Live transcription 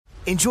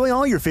Enjoy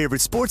all your favorite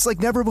sports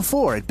like never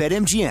before at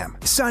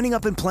BetMGM. Signing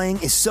up and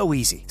playing is so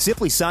easy.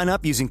 Simply sign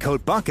up using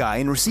code Buckeye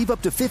and receive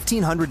up to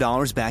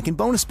 $1,500 back in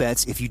bonus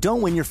bets if you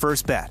don't win your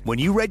first bet. When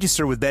you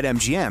register with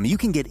BetMGM, you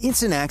can get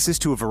instant access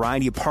to a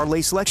variety of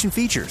parlay selection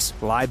features,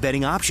 live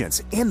betting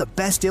options, and the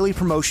best daily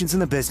promotions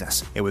in the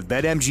business. And with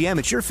BetMGM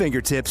at your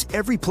fingertips,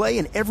 every play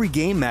and every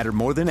game matter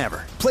more than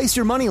ever. Place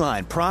your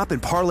moneyline, prop,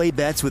 and parlay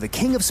bets with the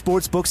king of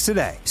sportsbooks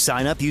today.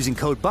 Sign up using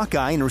code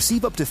Buckeye and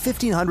receive up to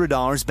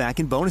 $1,500 back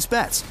in bonus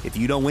bets if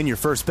you don't win your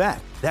first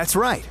bet. That's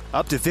right,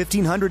 up to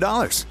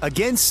 $1,500.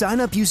 Again, sign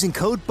up using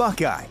code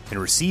Buckeye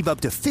and receive up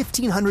to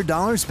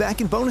 $1,500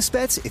 back in bonus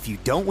bets if you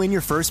don't win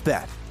your first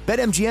bet.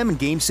 BetMGM and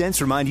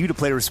GameSense remind you to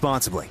play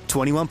responsibly.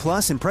 21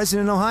 plus and present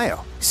in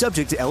Ohio.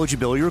 Subject to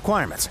eligibility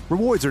requirements.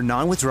 Rewards are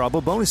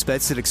non-withdrawable bonus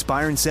bets that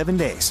expire in 7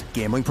 days.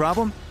 Gambling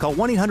problem? Call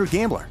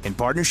 1-800-GAMBLER in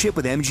partnership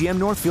with MGM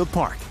Northfield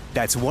Park.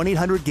 That's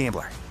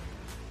 1-800-GAMBLER.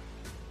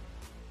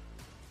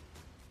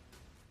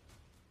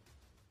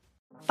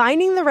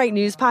 Finding the right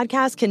news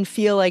podcast can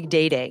feel like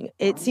dating.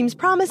 It seems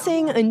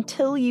promising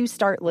until you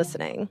start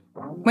listening.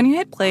 When you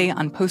hit play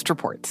on Post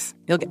Reports,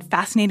 you'll get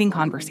fascinating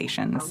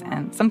conversations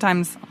and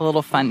sometimes a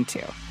little fun,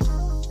 too.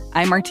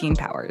 I'm Martine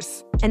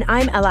Powers. And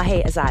I'm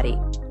Elahe Azadi.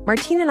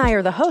 Martine and I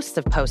are the hosts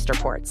of Post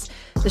Reports.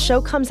 The show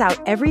comes out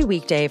every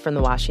weekday from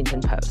The Washington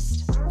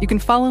Post. You can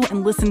follow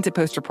and listen to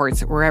Post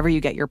Reports wherever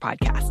you get your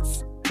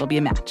podcasts. It'll be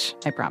a match,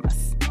 I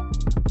promise.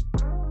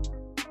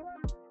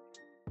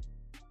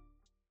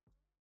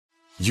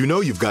 You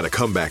know you've got a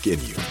comeback in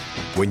you.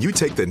 When you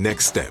take the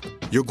next step,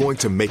 you're going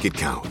to make it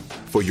count.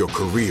 For your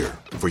career,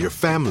 for your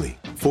family,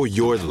 for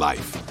your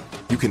life.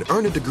 You can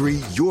earn a degree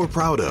you're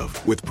proud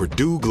of with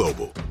Purdue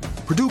Global.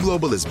 Purdue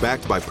Global is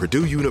backed by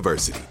Purdue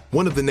University,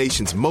 one of the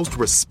nation's most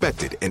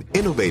respected and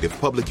innovative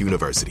public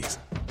universities.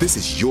 This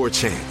is your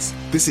chance.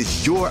 This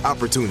is your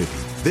opportunity.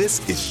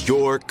 This is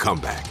your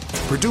comeback.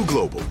 Purdue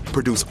Global,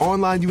 Purdue's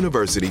online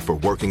university for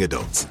working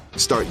adults.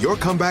 Start your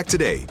comeback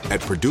today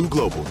at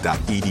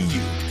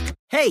purdueglobal.edu.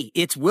 Hey,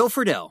 it's Will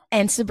Friedle.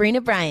 And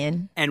Sabrina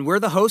Bryan. And we're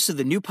the hosts of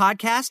the new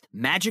podcast,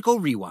 Magical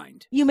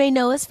Rewind. You may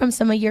know us from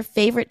some of your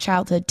favorite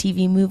childhood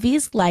TV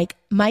movies like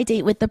My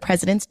Date with the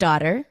President's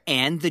Daughter.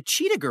 And the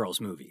Cheetah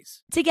Girls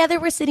movies. Together,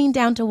 we're sitting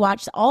down to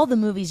watch all the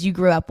movies you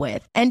grew up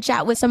with and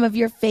chat with some of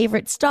your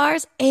favorite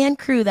stars and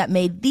crew that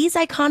made these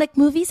iconic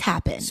movies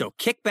happen. So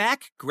kick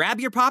back, grab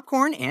your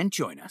popcorn, and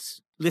join us.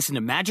 Listen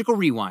to Magical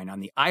Rewind on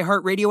the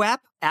iHeartRadio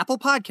app, Apple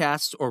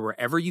Podcasts, or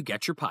wherever you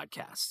get your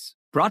podcasts.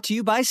 Brought to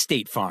you by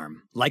State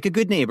Farm. Like a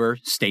good neighbor,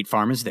 State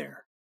Farm is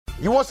there.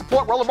 You want to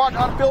support Roland Martin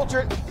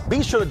Unfiltered?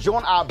 Be sure to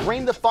join our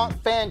Bring the Funk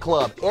fan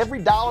club.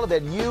 Every dollar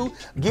that you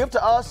give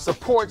to us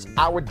supports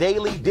our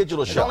daily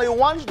digital show. There's only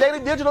one daily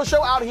digital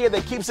show out here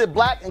that keeps it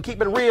black and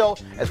keep it real.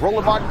 It's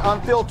Roland Martin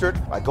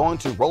Unfiltered. By going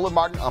to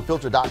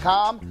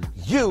RolandMartinUnfiltered.com,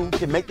 you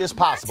can make this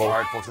possible. All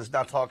right, folks, let's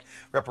now talk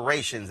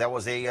reparations. That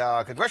was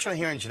a congressional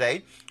hearing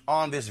today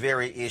on this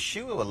very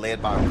issue. It was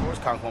led by, of course,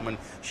 Congresswoman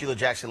Sheila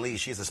Jackson Lee.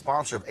 She's the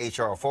sponsor of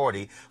H.R.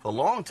 40. For a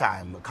long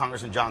time,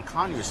 Congressman John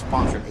Conyers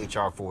sponsored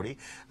H.R. 40.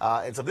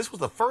 And so this was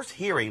the first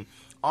hearing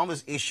on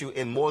this issue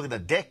in more than a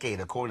decade,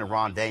 according to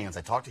Ron Daniels.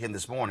 I talked to him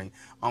this morning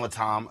on the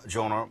Tom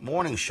Joyner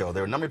Morning Show.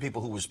 There were a number of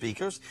people who were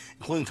speakers,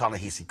 including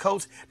Ta-Nehisi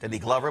Coates, Danny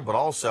Glover, but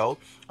also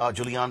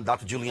Dr. Julianne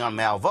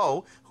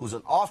Malveaux, who's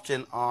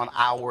often on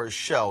our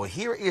show.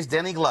 Here is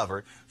Danny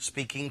Glover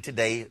speaking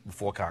today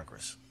before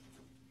Congress.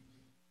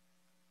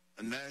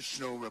 A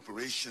national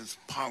reparations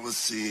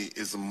policy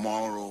is a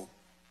moral,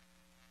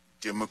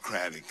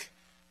 democratic,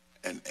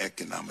 and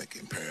economic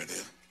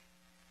imperative.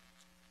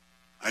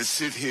 I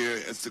sit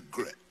here as the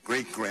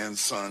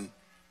great-grandson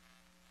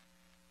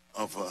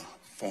of a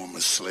former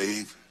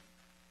slave,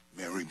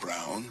 Mary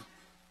Brown,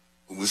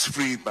 who was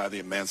freed by the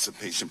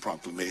Emancipation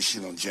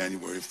Proclamation on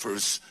January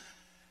 1st,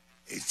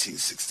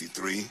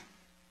 1863.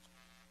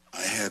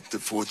 I had the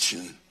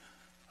fortune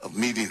of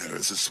meeting her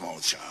as a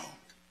small child.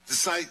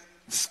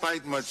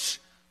 Despite much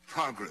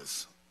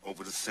progress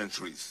over the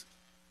centuries,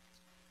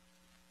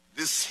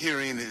 this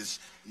hearing is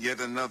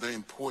yet another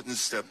important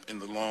step in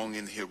the long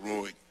and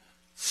heroic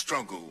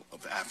struggle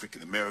of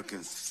African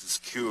Americans to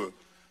secure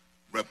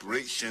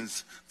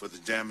reparations for the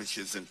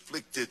damages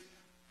inflicted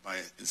by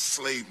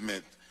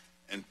enslavement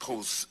and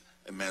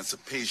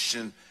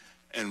post-emancipation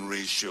and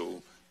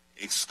racial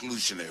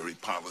exclusionary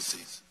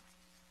policies.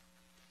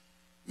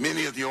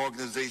 Many of the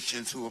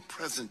organizations who are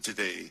present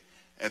today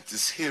at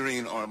this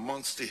hearing are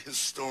amongst the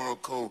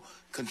historical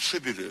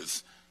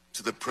contributors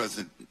to the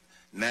present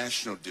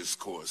national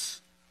discourse,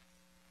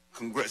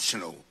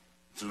 congressional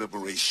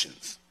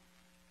deliberations,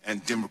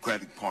 and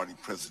Democratic Party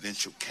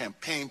presidential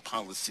campaign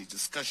policy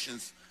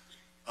discussions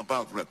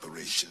about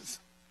reparations.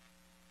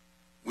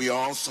 We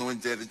are also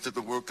indebted to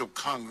the work of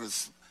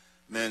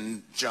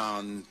Congressman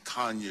John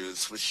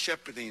Conyers for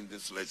shepherding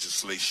this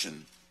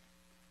legislation.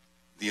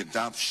 The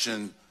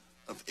adoption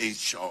of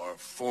H.R.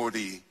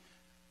 40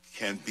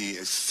 can be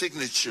a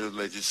signature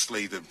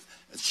legislative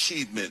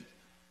achievement,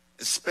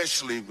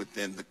 especially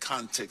within the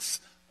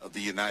context of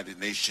the United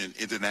Nations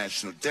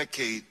International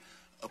Decade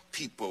of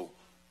People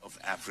of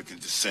African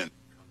descent.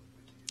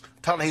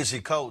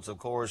 Ta-Nehisi Coates, of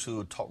course,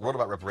 who wrote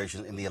about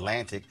reparations in The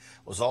Atlantic,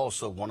 was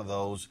also one of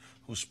those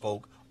who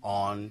spoke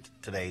on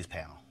today's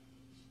panel.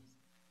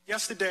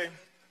 Yesterday,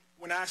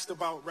 when asked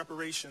about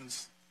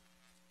reparations,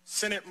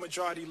 Senate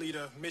Majority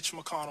Leader Mitch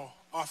McConnell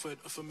offered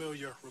a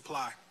familiar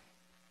reply.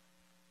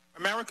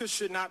 America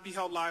should not be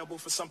held liable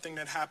for something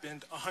that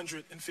happened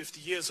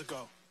 150 years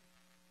ago,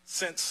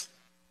 since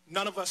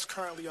none of us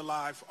currently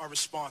alive are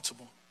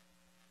responsible.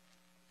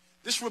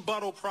 This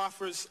rebuttal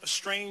proffers a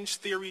strange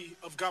theory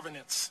of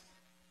governance,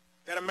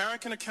 that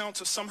American accounts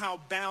are somehow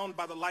bound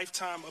by the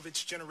lifetime of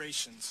its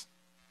generations.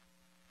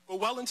 But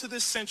well into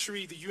this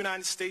century, the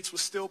United States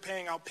was still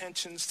paying out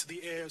pensions to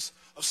the heirs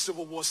of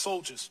Civil War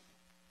soldiers.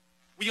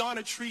 We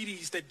honor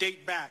treaties that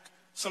date back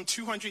some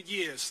 200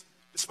 years,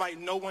 despite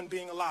no one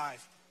being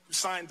alive who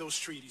signed those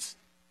treaties.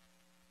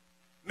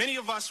 Many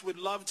of us would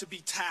love to be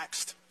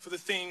taxed for the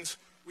things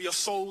we are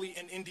solely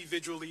and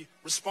individually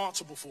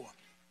responsible for.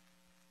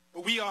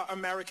 But we are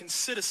American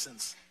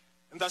citizens,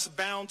 and thus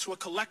bound to a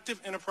collective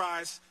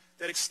enterprise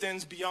that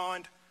extends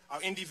beyond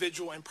our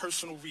individual and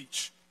personal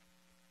reach.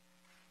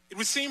 It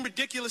would seem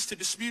ridiculous to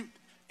dispute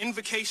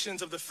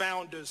invocations of the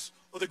founders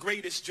or the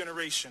greatest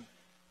generation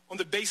on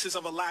the basis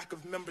of a lack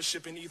of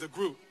membership in either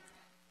group.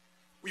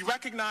 We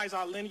recognize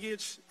our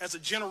lineage as a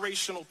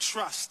generational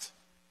trust,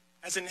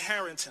 as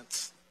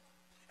inheritance.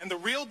 And the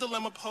real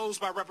dilemma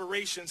posed by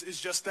reparations is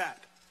just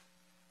that,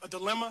 a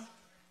dilemma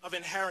of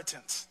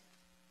inheritance.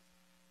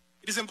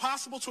 It is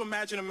impossible to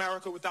imagine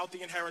America without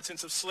the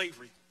inheritance of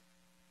slavery.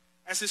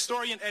 As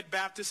historian Ed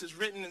Baptist has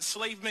written,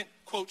 enslavement,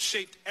 quote,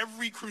 shaped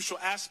every crucial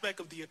aspect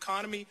of the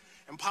economy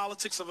and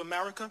politics of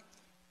America,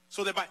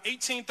 so that by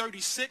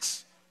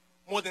 1836,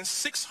 more than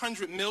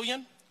 600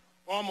 million,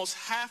 or almost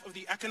half of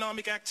the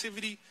economic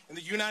activity in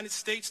the United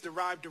States,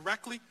 derived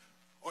directly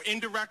or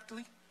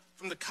indirectly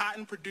from the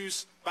cotton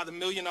produced by the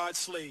million-odd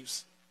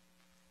slaves.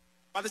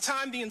 By the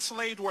time the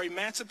enslaved were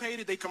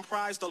emancipated, they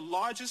comprised the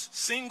largest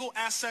single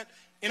asset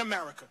in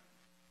America.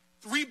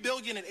 $3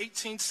 billion in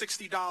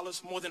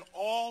 $1860, more than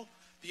all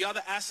the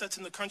other assets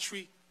in the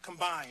country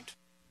combined.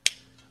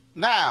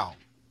 Now,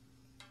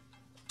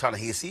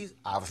 Ta-Nehisi,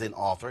 obviously an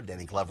author,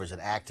 Danny Glover's an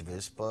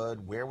activist, but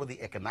where were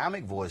the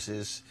economic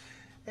voices?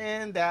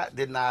 And that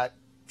did not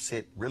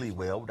sit really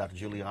well with Dr.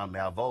 Julianne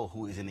Malveaux,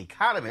 who is an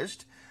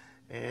economist,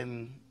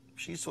 and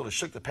she sort of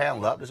shook the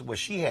panel up. This is what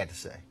she had to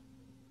say.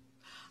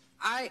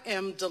 I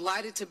am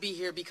delighted to be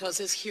here because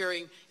this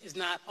hearing is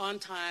not on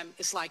time,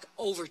 it's like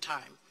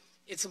overtime.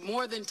 It's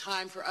more than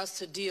time for us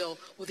to deal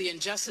with the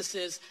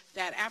injustices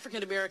that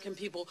African American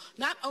people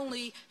not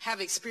only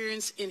have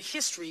experienced in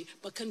history,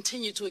 but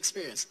continue to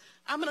experience.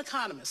 I'm an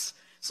economist.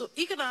 So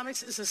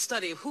economics is a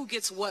study of who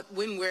gets what,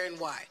 when, where, and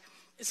why.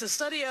 It's a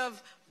study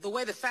of the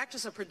way the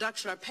factors of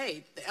production are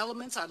paid. The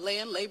elements are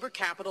land, labor,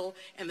 capital,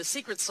 and the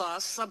secret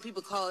sauce. Some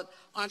people call it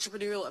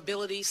entrepreneurial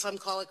ability, some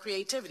call it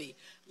creativity.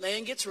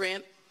 Land gets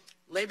rent,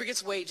 labor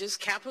gets wages,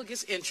 capital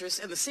gets interest,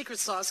 and the secret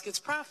sauce gets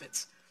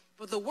profits.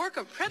 But the work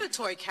of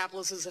predatory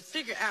capitalists is to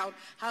figure out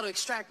how to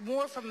extract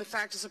more from the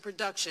factors of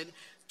production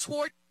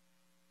toward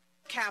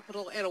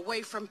capital and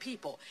away from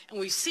people. And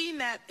we've seen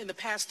that in the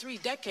past 3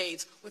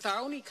 decades with our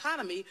own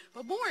economy,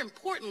 but more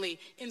importantly,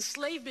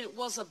 enslavement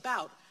was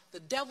about the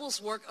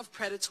devil's work of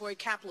predatory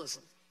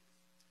capitalism.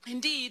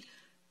 Indeed,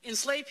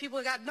 enslaved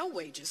people got no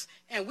wages,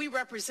 and we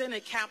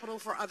represented capital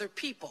for other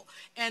people.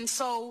 And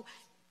so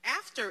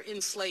after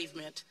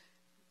enslavement,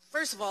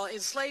 first of all,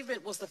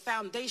 enslavement was the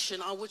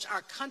foundation on which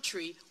our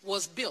country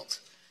was built.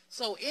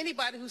 So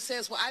anybody who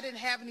says, well, I didn't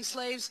have any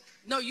slaves,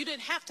 no, you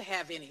didn't have to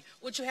have any.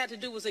 What you had to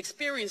do was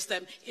experience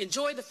them,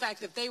 enjoy the fact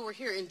that they were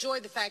here, enjoy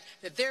the fact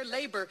that their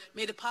labor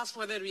made it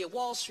possible for there to be a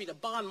Wall Street, a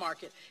bond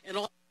market, and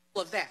all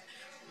of that.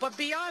 But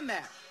beyond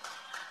that,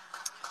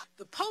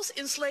 the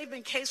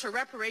post-enslavement case for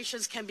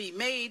reparations can be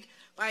made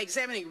by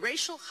examining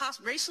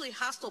racially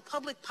hostile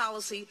public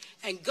policy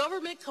and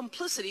government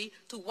complicity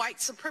to white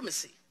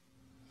supremacy.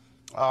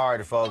 All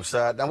right, folks.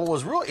 Now, what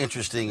was real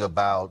interesting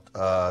about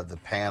the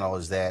panel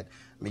is that,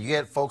 I mean, you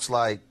had folks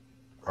like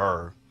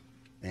her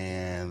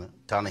and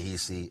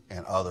Ta-Nehisi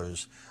and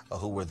others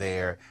who were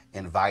there,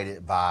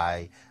 invited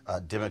by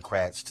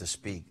Democrats to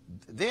speak.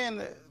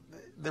 Then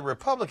the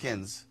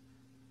Republicans,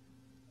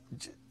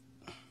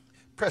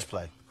 press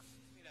play.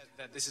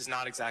 That this is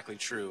not exactly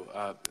true.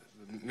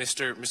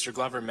 Mr.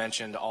 Glover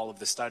mentioned all of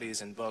the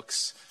studies and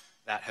books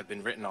that have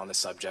been written on the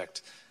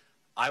subject.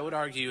 I would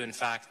argue, in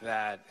fact,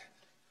 that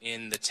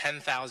in the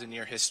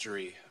 10,000-year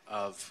history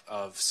of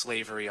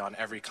slavery on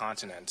every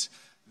continent,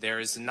 there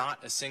is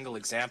not a single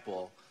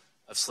example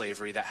of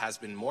slavery that has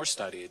been more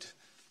studied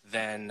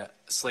than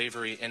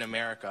slavery in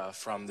America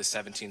from the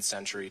 17th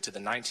century to the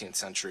 19th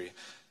century.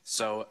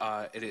 So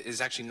it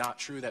is actually not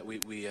true that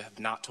we have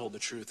not told the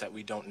truth, that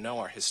we don't know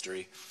our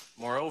history.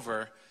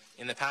 Moreover,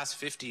 in the past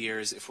 50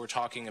 years, if we're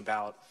talking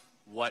about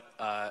what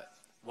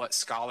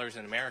scholars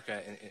in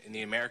America, in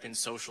the American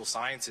social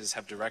sciences,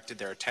 have directed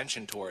their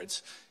attention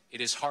towards,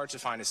 it is hard to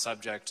find a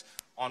subject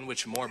on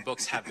which more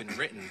books have been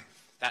written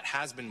that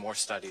has been more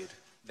studied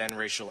than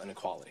racial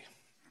inequality.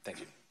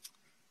 Thank you.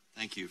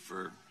 Thank you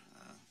for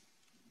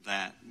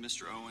that.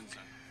 Mr. Owens.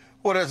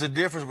 Well, there's a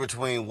difference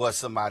between what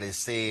somebody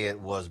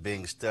said was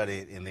being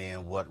studied and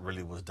then what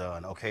really was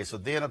done. Okay, so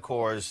then, of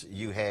course,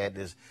 you had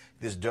this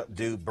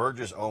dude,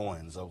 Burgess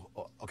Owens.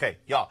 Okay,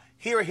 y'all,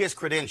 here are his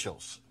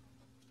credentials.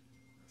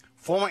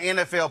 Former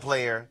NFL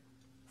player,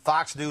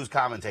 Fox News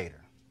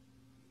commentator.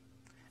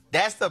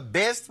 That's the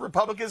best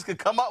Republicans could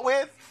come up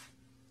with?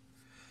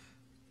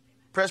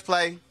 Press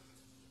play.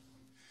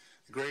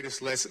 The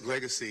greatest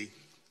legacy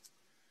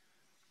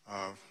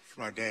from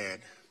my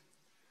dad,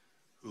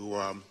 who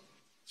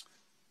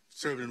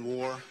served in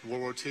World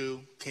War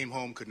II, came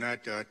home, could not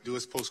do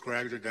his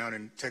postgraduate down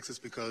in Texas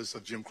because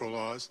of Jim Crow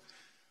laws.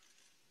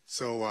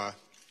 So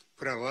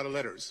put out a lot of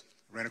letters,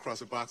 ran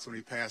across a box when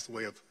he passed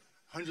away of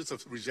hundreds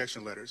of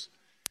rejection letters.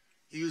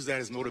 He used that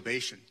as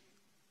motivation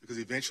because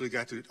he eventually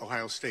got to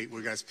Ohio State where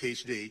he got his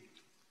PhD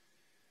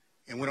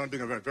and went on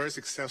being a very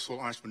successful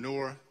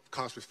entrepreneur,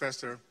 college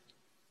professor,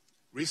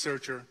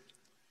 researcher,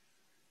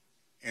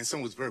 and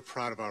someone who's very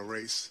proud of our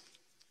race.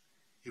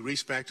 He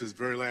reached back to his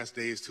very last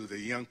days to the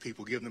young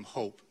people, giving them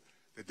hope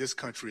that this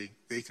country,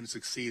 they can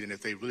succeed, and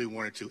if they really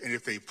wanted to, and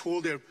if they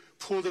pull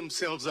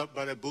themselves up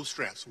by their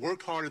bootstraps,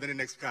 worked harder than the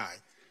next guy.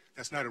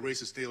 That's not a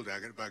racist deal,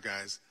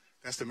 guys.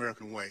 That's the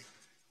American way.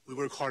 We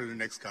work harder than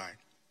the next guy.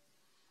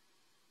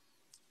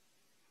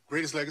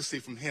 Greatest legacy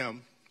from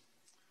him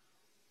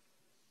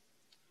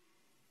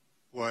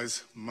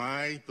was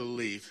my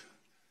belief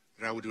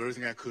that I would do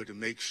everything I could to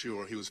make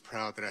sure he was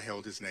proud that I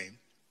held his name.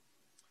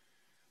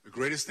 The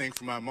greatest thing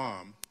for my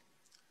mom,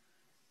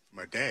 for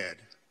my dad,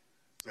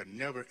 is I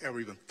never, ever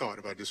even thought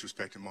about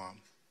disrespecting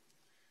Mom.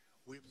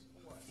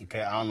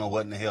 Okay, I don't know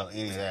what in the hell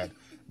any of that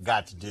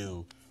got to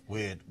do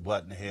with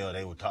what in the hell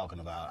they were talking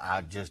about.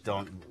 I just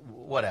don't,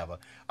 whatever.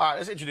 All right,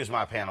 let's introduce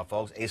my panel,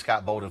 folks. A.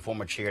 Scott Bolden,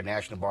 former chair,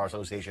 National Bar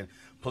Association,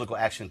 Political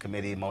Action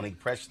Committee. Monique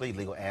Presley,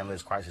 legal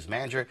analyst, crisis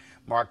manager.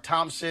 Mark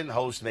Thompson,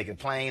 host Make It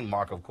Plain.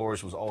 Mark, of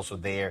course, was also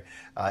there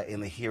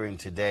in the hearing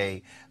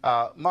today.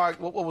 Mark,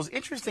 what was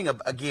interesting,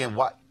 again,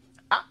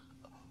 I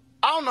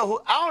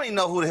don't even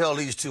know who the hell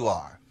these two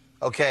are.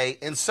 Okay,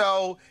 and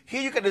so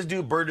here you got this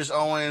dude, Burgess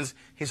Owens,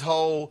 his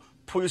whole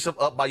pull yourself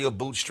up by your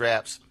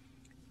bootstraps,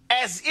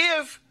 as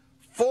if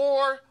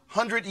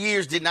 400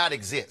 years did not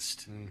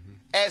exist.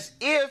 As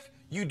if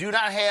you do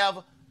not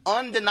have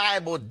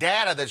undeniable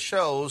data that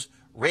shows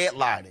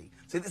redlining.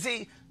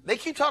 See, they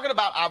keep talking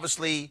about,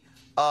 obviously,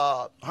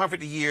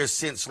 150 years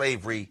since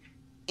slavery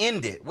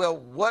ended. Well,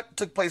 what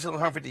took place in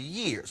 150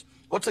 years?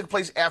 What took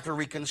place after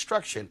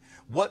Reconstruction?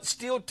 What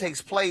still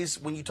takes place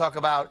when you talk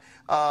about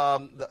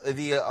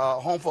the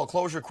home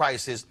foreclosure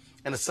crisis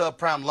and the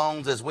subprime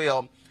loans as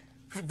well?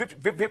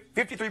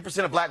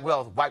 53% of black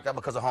wealth wiped out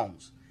because of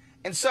homes.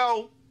 And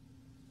so,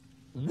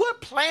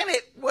 what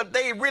planet were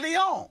they really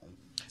on?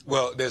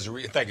 Well,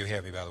 thank you for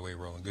having me, by the way,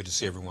 Roland. Good to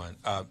see everyone.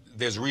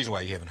 There's a reason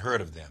why you haven't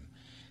heard of them,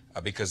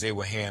 because they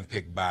were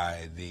handpicked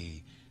by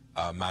the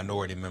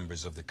minority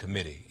members of the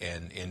committee.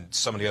 And in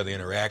some of the other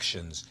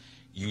interactions,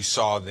 you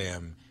saw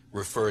them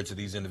refer to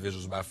these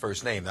individuals by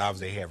first name.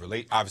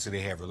 Obviously,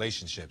 they have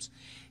relationships.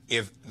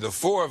 If the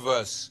four of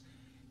us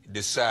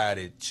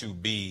decided to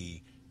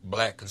be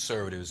black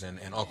conservatives and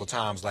Uncle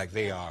Toms like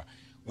they are,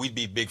 we'd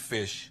be big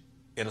fish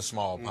in a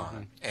small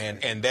pond.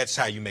 And that's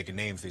how you make a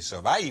name for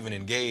yourself. I even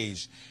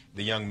engaged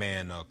the young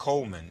man,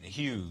 Coleman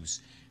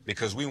Hughes,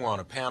 because we were on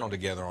a panel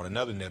together on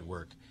another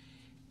network.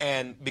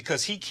 And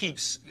because he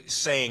keeps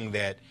saying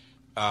that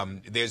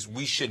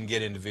we shouldn't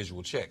get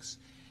individual checks.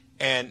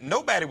 And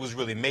nobody was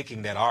really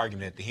making that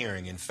argument at the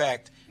hearing. In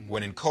fact,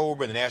 when in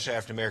COBRA, the National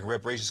African American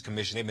Reparations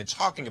Commission, they've been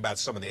talking about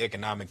some of the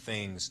economic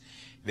things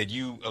that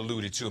you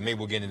alluded to, and maybe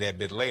we'll get into that a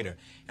bit later.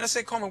 And I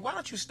said, Coleman, why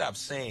don't you stop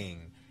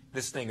saying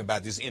this thing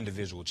about this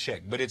individual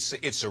check? But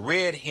it's a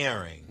red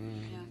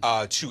herring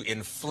to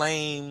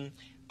inflame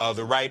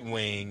the right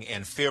wing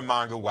and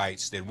fearmonger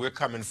whites that we're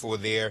coming for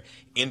their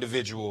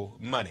individual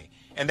money.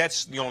 And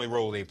that's the only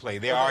role they play.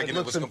 Their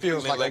argument was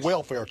completely feels like a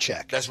welfare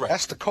check. That's right.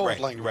 That's the code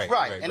language.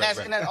 Right. And that's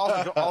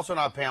also in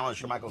our panel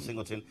is Michael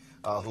Singleton,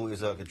 who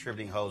is a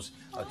contributing host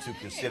to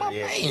Consider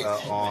It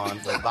on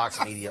the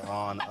Vox Media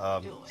on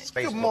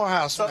Facebook. Good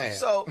Morehouse man.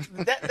 So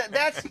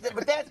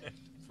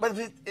but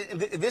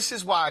this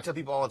is why I tell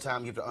people all the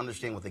time you have to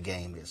understand what the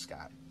game is,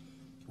 Scott.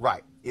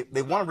 Right.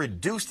 They want to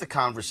reduce the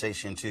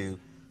conversation to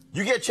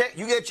you get a check,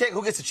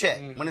 who gets a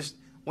check?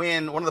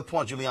 When one of the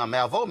points Julian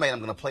Malveaux made, I'm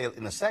going to play it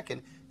in a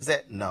second, is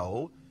that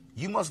no,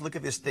 you must look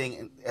at this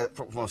thing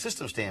from a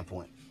system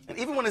standpoint. And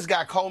even when this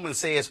guy Coleman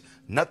says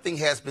nothing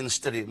has been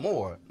studied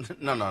more,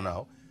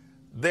 no.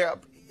 There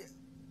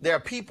are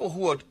people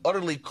who are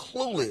utterly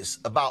clueless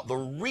about the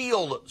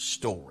real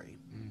story.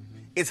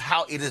 It's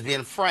how it has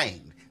been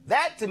framed.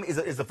 That, to me,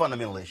 is the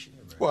fundamental issue.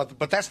 Well,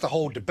 but that's the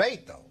whole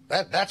debate, though.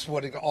 That's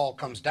what it all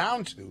comes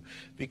down to,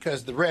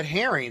 because the red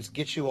herrings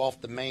get you off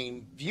the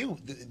main view,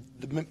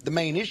 the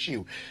main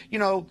issue. You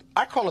know,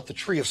 I call it the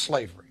tree of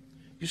slavery.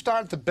 You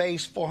start at the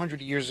base 400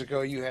 years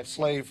ago, you had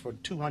slaves for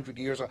 200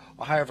 years or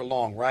however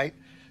long, right?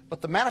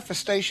 But the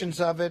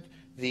manifestations of it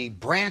the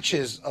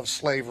branches of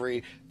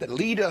slavery that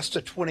lead us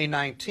to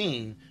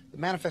 2019, the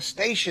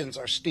manifestations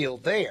are still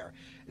there.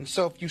 And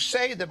so if you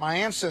say that my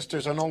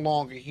ancestors are no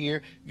longer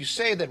here, you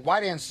say that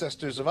white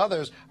ancestors of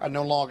others are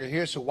no longer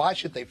here, so why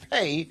should they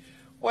pay?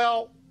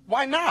 Well,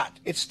 why not?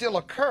 It still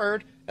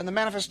occurred, and the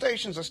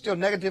manifestations are still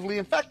negatively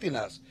affecting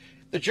us.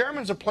 The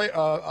Germans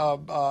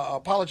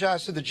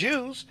apologized to the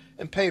Jews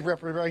and paid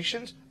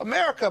reparations.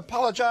 America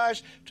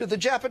apologized to the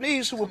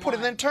Japanese who were put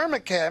in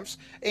internment camps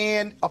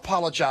and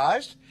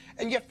apologized.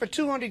 And yet for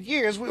 200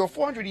 years,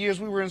 400 years,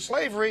 we were in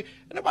slavery,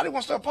 and nobody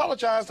wants to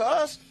apologize to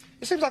us.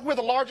 It seems like we're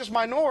the largest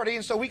minority,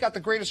 and so we got the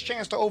greatest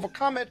chance to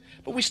overcome it,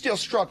 but we still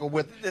struggle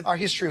with our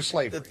history of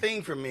slavery. The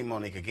thing for me,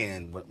 Monique,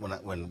 again,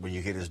 when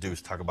you hear this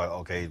dude talk about,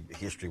 okay,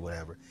 history,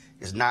 whatever,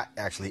 is not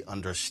actually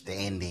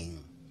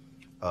understanding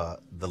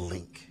the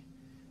link.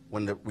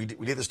 When we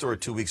did the story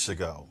 2 weeks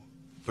ago,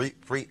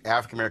 three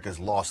African Americans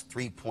lost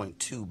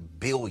 $3.2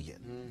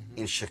 billion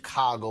in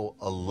Chicago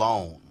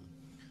alone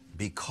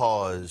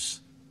because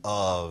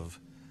of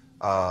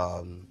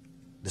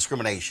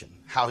discrimination,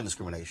 housing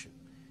discrimination.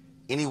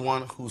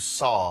 Anyone who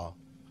saw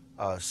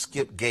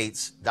Skip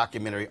Gates'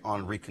 documentary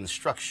on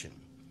Reconstruction,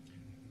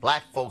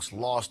 black folks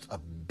lost $1.5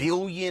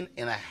 billion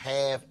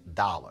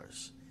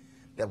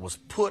that was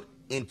put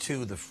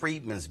into the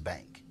Freedmen's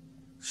Bank,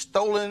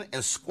 stolen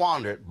and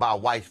squandered by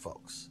white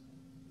folks.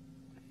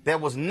 There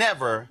was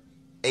never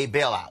a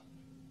bailout.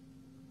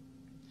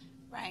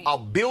 Right.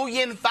 $1.5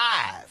 billion,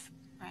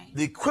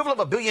 the equivalent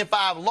of $1.5 billion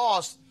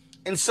lost.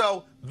 And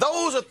so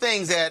those are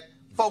things that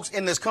folks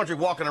in this country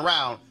walking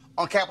around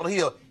on Capitol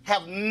Hill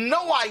have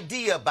no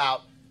idea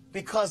about,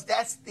 because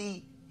that's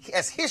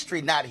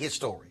history, not his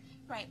story.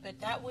 Right, but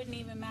that wouldn't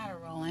even matter,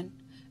 Roland,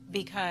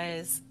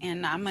 because,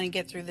 and I'm going to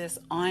get through this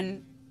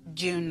on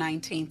June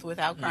 19th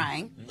without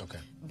crying. Okay.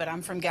 But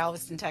I'm from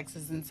Galveston,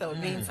 Texas, and so it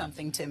means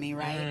something to me,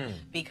 right?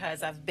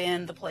 Because I've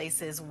been the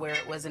places where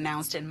it was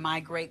announced, and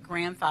my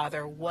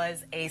great-grandfather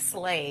was a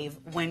slave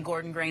when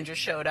Gordon Granger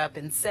showed up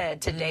and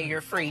said, today you're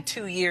free,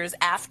 2 years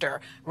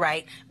after,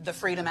 right, the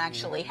freedom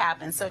actually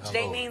happened. So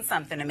today means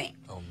something to me.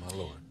 Oh, my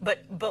Lord.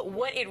 But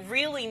what it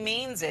really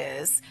means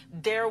is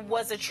there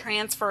was a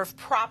transfer of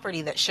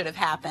property that should have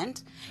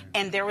happened,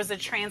 and there was a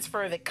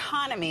transfer of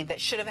economy that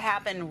should have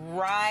happened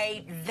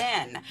right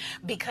then.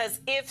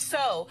 Because if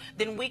so,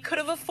 then we could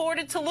have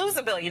afforded to lose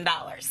 $1 billion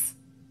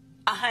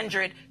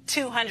 100,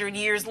 200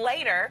 years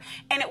later,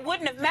 and it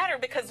wouldn't have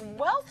mattered, because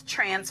wealth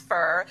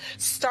transfer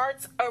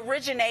starts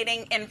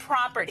originating in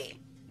property.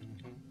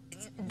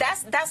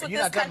 That's what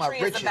this country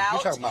is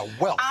about. You're talking about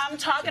wealth. I'm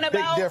talking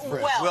about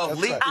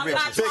wealth. I'm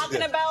not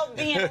talking about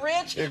being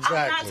rich. I'm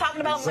not talking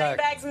about money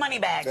bags, money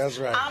bags. That's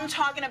right. I'm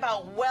talking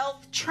about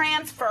wealth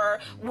transfer,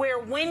 where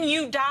when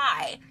you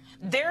die,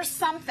 there's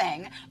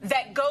something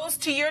that goes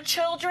to your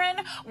children,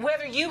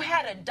 whether you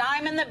had a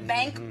dime in the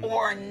bank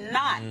or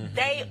not.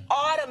 They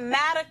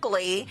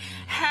automatically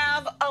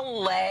have a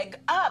leg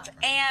up.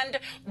 And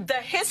the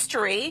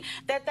history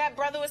that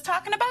brother was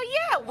talking about,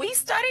 yeah, we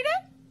studied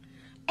it.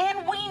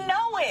 And we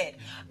know it,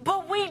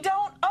 but we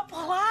don't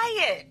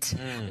apply it.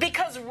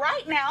 Because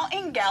right now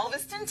in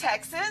Galveston,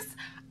 Texas,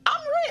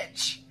 I'm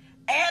rich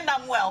and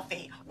I'm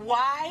wealthy.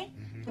 Why?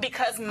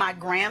 Because my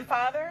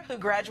grandfather, who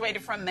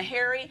graduated from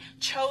Meharry,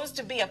 chose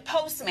to be a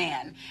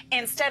postman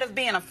instead of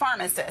being a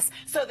pharmacist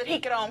so that he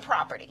could own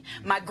property.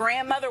 My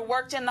grandmother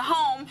worked in the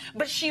home,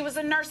 but she was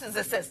a nurse's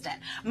assistant.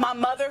 My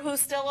mother, who's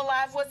still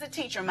alive, was a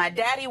teacher. My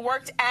daddy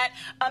worked at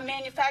a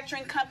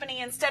manufacturing company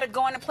instead of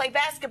going to play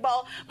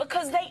basketball,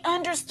 because they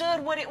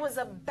understood what it was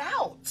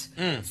about.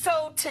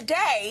 So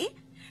today,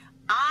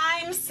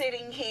 I'm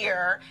sitting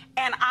here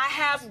and I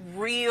have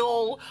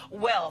real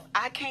wealth.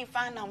 I can't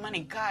find no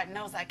money. God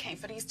knows I can't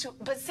for these two.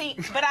 But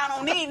I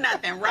don't need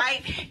nothing,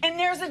 right? And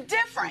there's a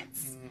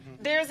difference.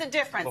 There's a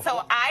difference.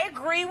 So I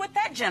agree with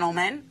that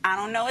gentleman. I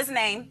don't know his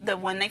name, the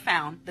one they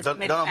found. Don't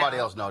nobody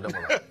else know. Don't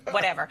worry.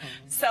 Whatever.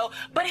 So,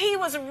 but he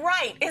was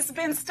right. It's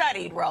been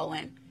studied,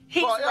 Roland.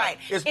 He's right.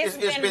 It's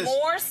been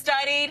more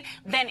studied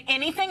than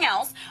anything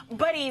else,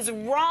 but he's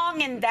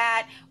wrong in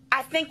that.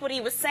 I think what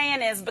he was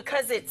saying is,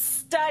 because it's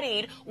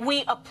studied,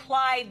 we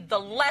applied the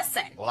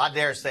lesson. Well, I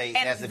dare say,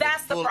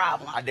 that's the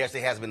problem. I dare say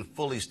it has been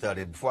fully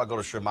studied. Before I go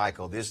to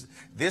Shermichael,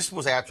 this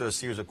was after a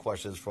series of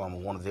questions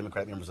from one of the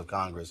Democratic members of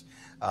Congress,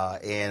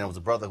 and it was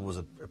a brother who was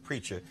a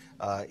preacher.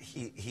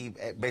 He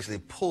basically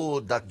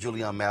pulled Dr.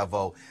 Julianne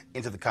Malveaux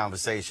into the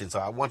conversation. So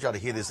I want y'all to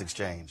hear this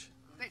exchange.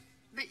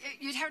 But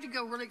you'd have to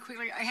go really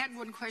quickly. I had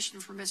one question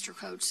for Mr.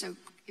 Coates, so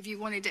if you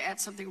wanted to add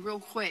something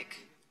real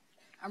quick.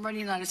 I'm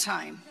running out of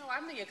time. No,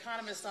 I'm the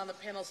economist on the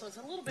panel, so it's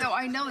a little bit... No,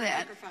 I know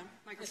that.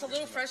 It's a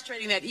little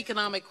frustrating that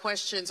economic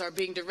questions are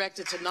being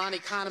directed to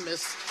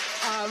non-economists.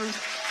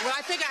 Well,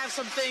 I think I have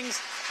some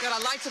things that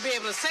I'd like to be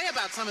able to say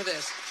about some of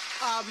this.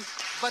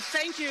 But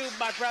thank you,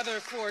 my brother,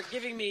 for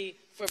giving me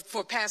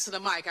for passing the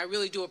mic. I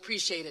really do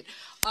appreciate it.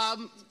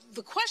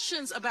 The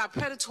questions about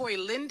predatory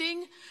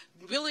lending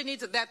really need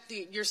to,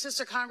 your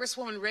sister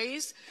Congresswoman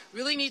raised,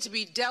 really need to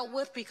be dealt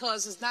with,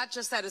 because it's not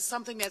just that it's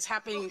something that's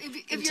happening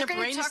if you're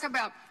going to talk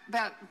about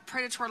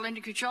predatory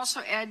lending, could you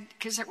also add,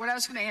 because what I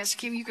was going to ask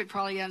Kim, you could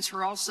probably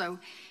answer also,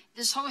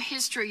 this whole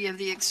history of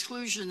the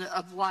exclusion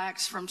of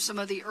blacks from some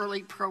of the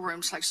early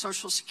programs like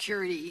Social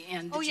Security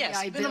and the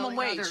GI Bill and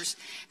others,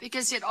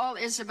 because it all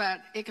is about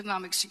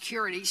economic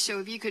security. So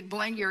if you could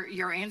blend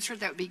your answer,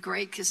 that would be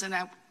great, because then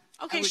I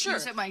would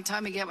use up my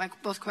time and get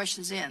both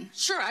questions in.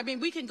 Sure. I mean,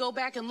 we can go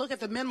back and look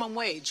at the minimum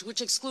wage, which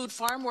exclude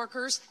farm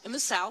workers in the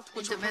South,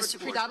 which were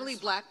predominantly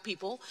black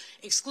people,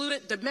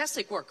 excluded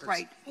domestic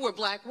workers, who were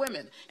black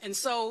women. And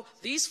so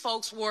these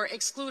folks were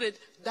excluded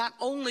not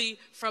only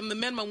from the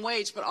minimum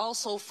wage, but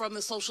also from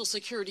the Social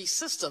Security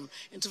system.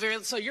 And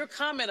so your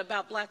comment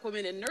about black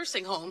women in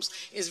nursing homes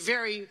is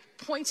very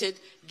pointed,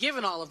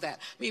 given all of that.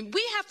 I mean,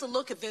 we have to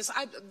look at this.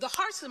 The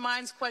hearts and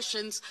minds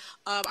questions,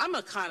 I'm an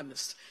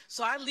economist,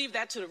 so I leave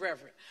that to the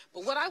Reverend.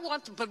 But what I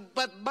want to,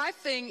 but my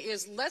thing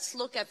is, let's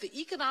look at the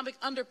economic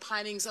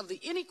underpinnings of the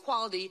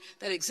inequality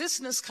that exists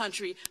in this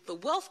country, the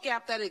wealth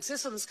gap that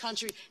exists in this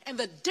country, and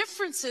the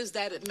differences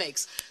that it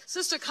makes.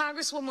 Sister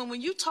Congresswoman,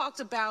 when you talked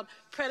about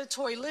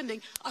predatory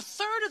lending, a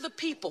third of the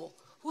people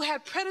who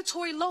had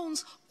predatory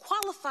loans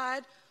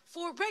qualified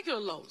for regular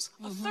loans,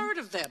 a third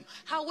of them.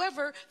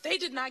 However, they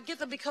did not get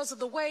them because of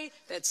the way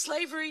that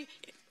slavery,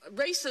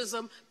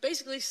 racism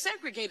basically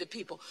segregated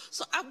people.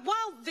 So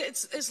while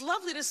it's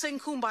lovely to sing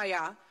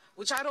Kumbaya,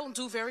 which I don't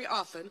do very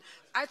often,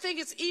 I think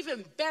it's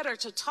even better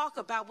to talk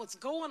about what's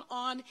going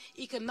on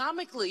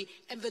economically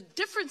and the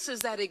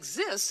differences that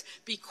exist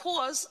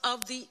because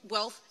of the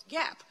wealth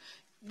gap.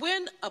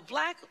 When a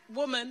black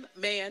woman,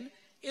 man,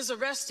 is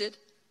arrested,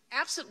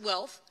 absent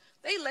wealth,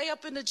 they lay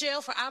up in the jail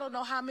for I don't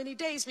know how many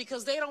days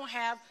because they don't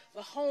have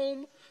the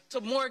home to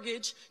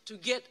mortgage to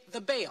get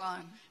the bail.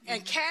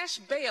 And cash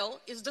bail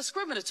is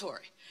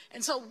discriminatory.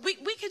 And so we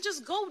can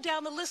just go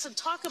down the list and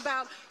talk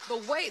about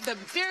the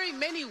very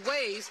many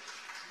ways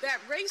that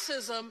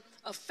racism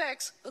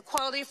affects the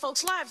quality of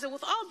folks' lives. And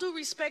with all due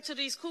respect to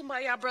these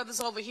Kumbaya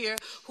brothers over here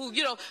who,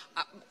 you know,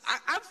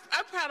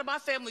 I'm proud of my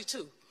family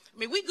too. I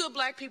mean, we good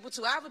black people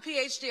too. I have a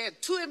PhD, I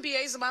had 2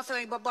 MBAs in my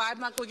family, but I'm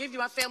not going to give you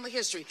my family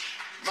history.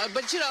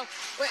 But you know,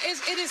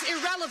 it is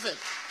irrelevant.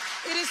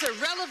 It is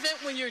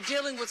irrelevant when you're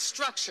dealing with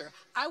structure.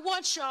 I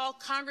want y'all,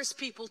 Congress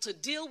people, to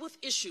deal with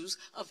issues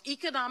of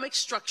economic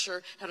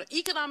structure, and an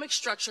economic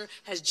structure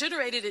has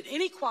generated an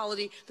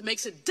inequality that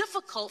makes it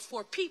difficult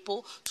for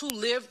people to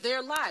live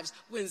their lives.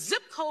 When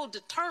zip code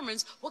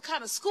determines what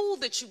kind of school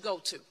that you go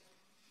to,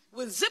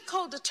 when zip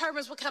code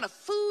determines what kind of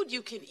food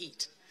you can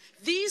eat,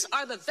 these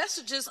are the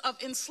vestiges of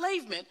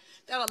enslavement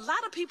that a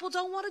lot of people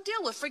don't want to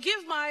deal with.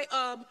 Forgive my,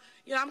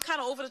 you know, I'm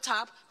kind of over the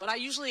top, but I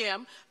usually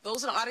am.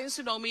 Those in the audience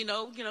who know me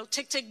know, you know,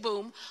 tick, tick,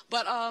 boom.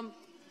 But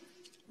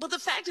the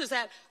fact is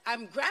that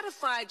I'm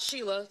gratified,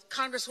 Sheila,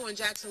 Congresswoman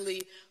Jackson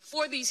Lee,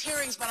 for these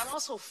hearings, but I'm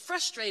also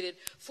frustrated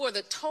for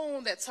the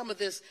tone that some of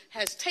this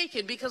has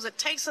taken because it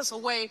takes us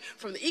away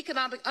from the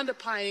economic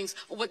underpinnings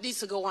of what needs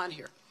to go on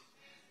here.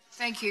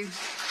 Thank you.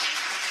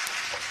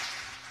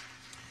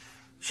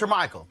 Sure,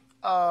 Michael.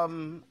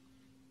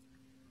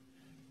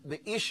 The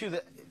issue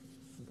that,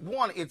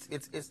 one, it's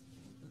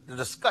the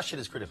discussion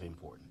is critically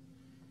important.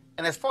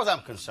 And as far as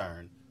I'm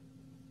concerned,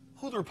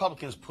 who the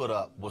Republicans put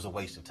up was a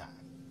waste of time.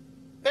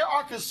 There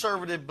are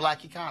conservative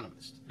black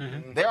economists.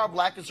 There are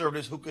black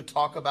conservatives who could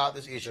talk about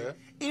this issue,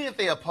 even if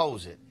they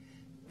oppose it.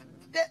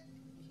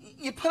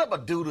 You put up a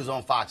dude who's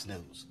on Fox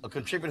News, a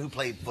contributor who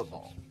played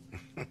football.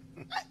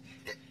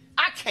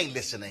 I can't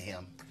listen to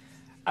him.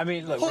 I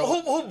mean, look,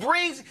 who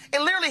brings,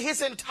 and literally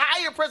his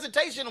entire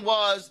presentation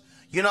was,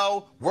 you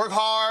know, work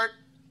hard.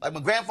 Like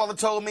my grandfather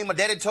told me, my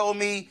daddy told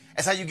me,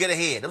 that's how you get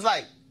ahead. It was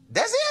like,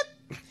 that's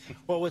it?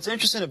 Well, what's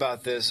interesting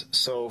about this,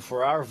 so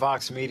for our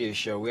Vox Media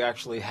show, we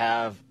actually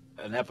have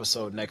an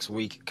episode next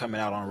week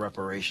coming out on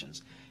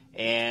reparations.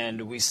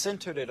 And we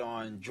centered it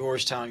on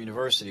Georgetown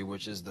University,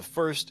 which is the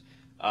first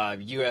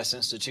U.S.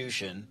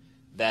 institution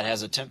that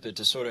has attempted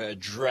to sort of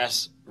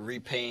address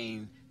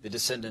repaying the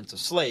descendants of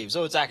slaves.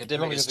 So it's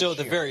academic. It's still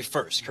the very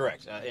first,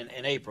 correct,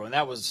 in April. And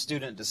that was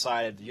student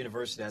decided. The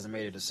university hasn't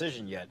made a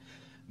decision yet.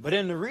 But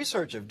in the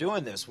research of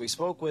doing this, we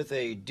spoke with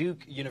a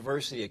Duke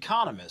University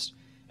economist.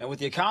 And what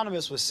the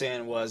economist was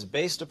saying was,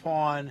 based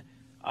upon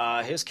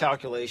his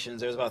calculations,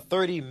 there's about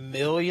 30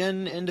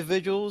 million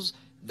individuals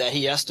that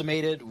he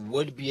estimated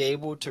would be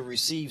able to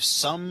receive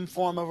some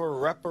form of a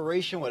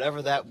reparation,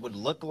 whatever that would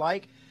look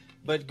like.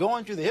 But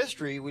going through the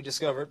history, we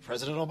discovered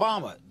President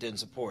Obama didn't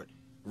support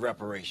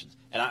reparations.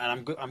 And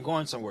I'm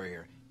going somewhere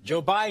here.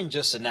 Joe Biden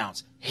just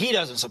announced he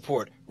doesn't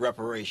support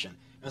reparation.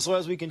 And so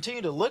as we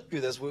continue to look through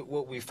this,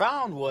 what we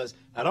found was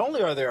not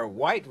only are there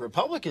white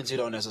Republicans who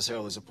don't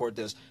necessarily support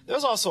this,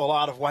 there's also a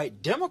lot of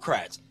white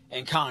Democrats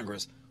in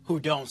Congress who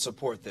don't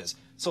support this.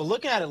 So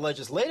looking at it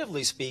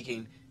legislatively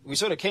speaking, we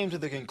sort of came to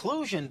the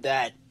conclusion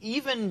that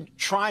even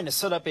trying to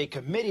set up a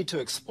committee to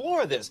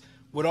explore this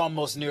would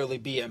almost nearly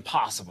be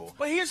impossible.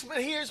 But here's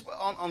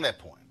on that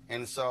point.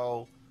 And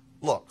so,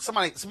 look,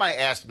 somebody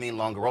asked me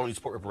longer, rolling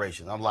support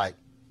reparations. I'm like,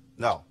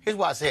 no. Here's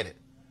why I said it.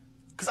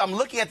 Because I'm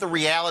looking at the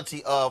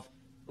reality of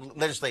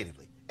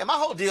legislatively. And my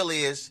whole deal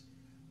is,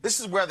 this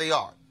is where they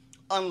are.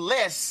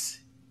 Unless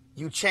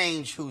you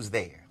change who's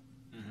there.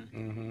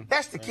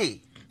 That's the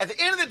key. At the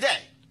end of the day,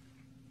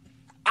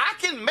 I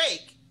can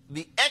make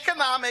the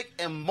economic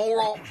and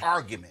moral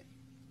argument.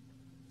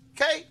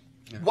 Okay?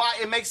 Why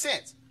it makes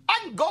sense. I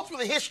can go through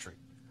the history.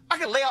 I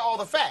can lay out all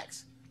the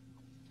facts.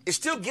 It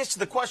still gets to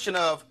the question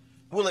of,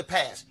 will it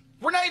pass?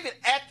 We're not even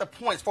at the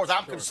point, as far as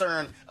I'm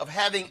concerned, of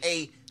having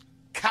a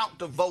count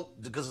to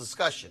vote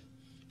discussion.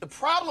 The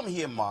problem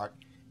here, Mark,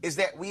 is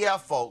that we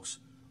have folks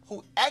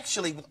who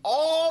actually, with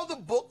all the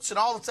books and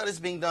all the studies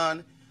being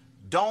done,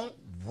 don't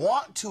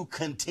want to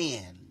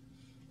contend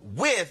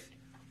with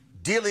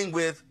dealing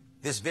with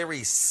this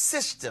very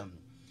system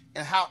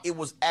and how it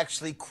was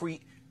actually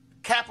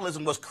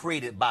capitalism was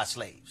created by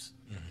slaves.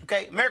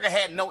 Okay? America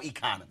had no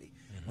economy.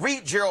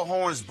 Read Gerald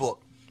Horne's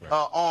book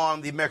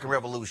on the American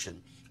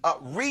Revolution.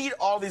 Read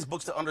all these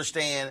books to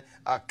understand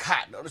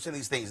cotton, to understand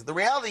these things. The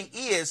reality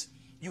is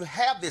you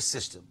have this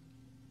system.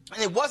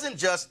 And it wasn't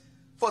just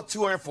for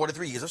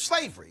 243 years of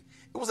slavery.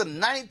 It was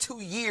 92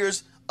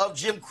 years of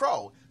Jim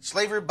Crow,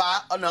 slavery by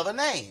another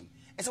name.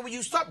 And so when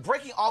you start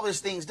breaking all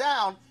these things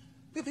down,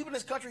 we have people in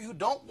this country who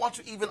don't want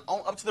to even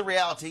own up to the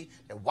reality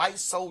that white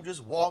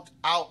soldiers walked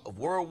out of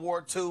World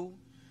War II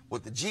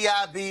with the GI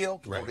Bill,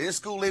 could go to any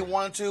school they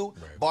wanted to,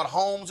 bought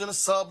homes in the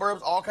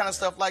suburbs, all kind of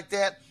stuff like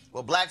that.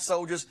 Well, black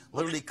soldiers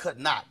literally could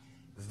not.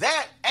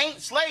 That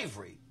ain't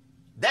slavery.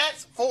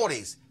 That's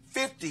 40s,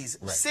 50s,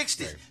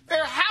 60s.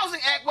 Fair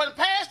Housing Act wasn't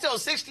passed till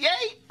 68.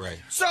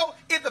 So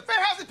if the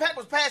Fair Housing Act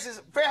was passed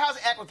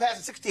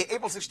in 68,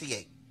 April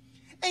 68,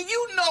 and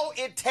you know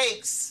it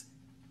takes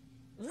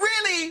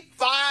really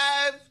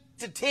 5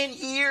 to 10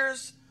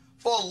 years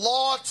for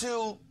law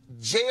to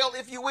jail,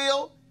 if you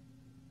will,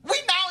 we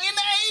now in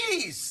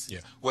the 80s. Yeah,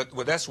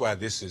 well, that's why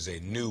this is a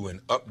new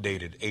and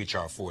updated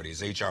H.R. 40.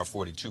 It's H.R.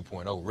 40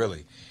 2.0,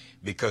 really,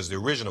 because the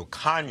original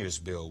Conyers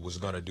bill was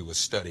going to do a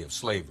study of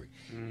slavery.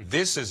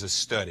 This is a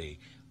study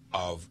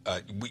of,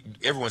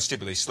 everyone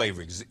stipulates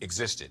slavery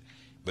existed,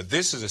 but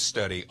this is a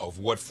study of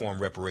what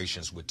form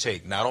reparations would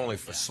take, not only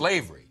for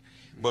slavery,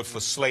 but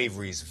for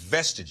slavery's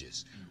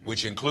vestiges,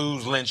 which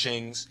includes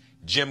lynchings,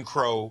 Jim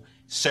Crow,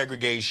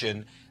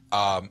 segregation,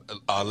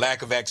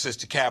 lack of access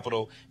to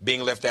capital,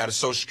 being left out of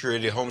Social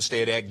Security,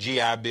 Homestead Act,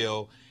 GI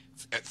Bill,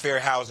 Fair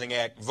Housing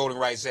Act, Voting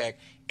Rights Act,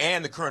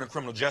 and the current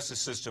criminal justice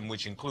system,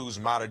 which includes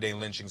modern-day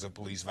lynchings of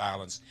police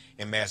violence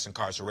and mass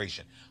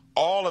incarceration.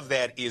 All of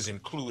that is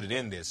included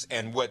in this,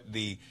 and what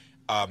the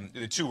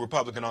two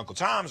Republican Uncle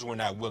Toms were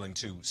not willing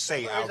to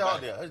say out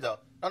loud.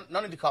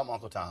 No need to call them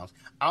Uncle Toms.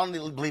 I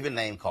don't believe in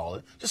name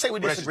calling. Just say we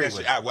disagree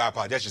with it. I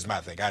apologize. That's just my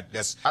thing.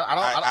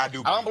 I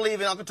don't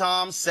believe in Uncle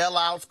Toms,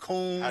 sellouts,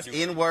 coons,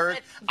 N-word.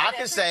 I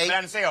can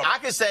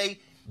say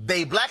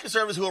they black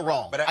conservatives who are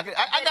wrong. But I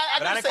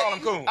didn't call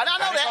them coons.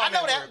 I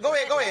know that.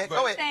 Go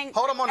ahead.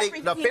 Hold on,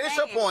 Monique. Now finish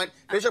your point.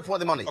 Finish your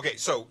point, Monique. Okay,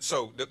 so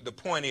the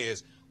point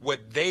is,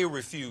 what they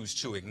refuse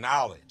to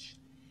acknowledge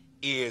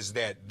is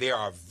that there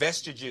are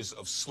vestiges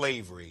of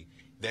slavery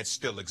that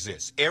still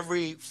exists.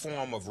 Every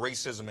form of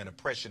racism and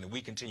oppression that we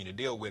continue to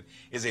deal with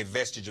is a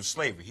vestige of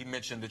slavery. He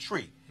mentioned the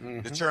tree.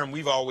 The term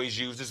we've always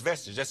used is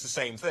vestige. That's the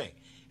same thing.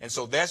 And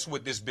so that's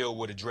what this bill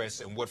would address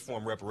and what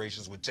form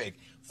reparations would take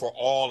for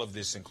all of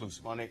this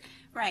inclusive. Monique.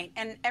 Right,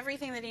 and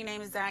everything that he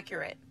named is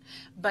accurate,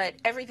 but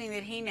everything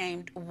that he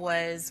named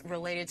was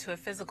related to a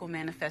physical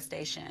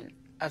manifestation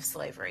of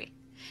slavery.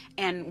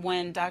 And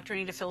when Dr.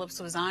 Anita Phillips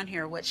was on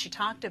here, what she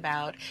talked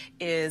about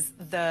is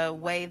the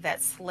way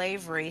that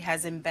slavery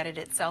has embedded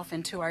itself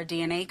into our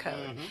DNA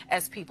code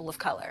as people of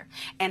color,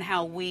 and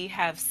how we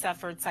have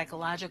suffered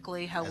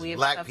psychologically, how we have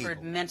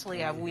suffered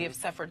mentally, how we have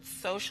suffered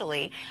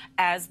socially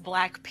as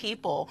black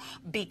people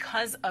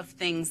because of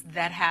things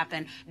that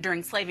happened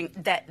during slavery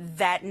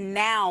that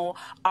now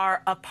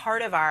are a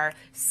part of our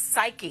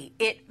psyche.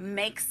 It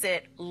makes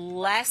it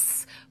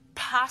less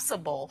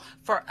possible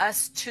for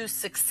us to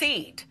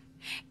succeed.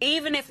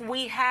 Even if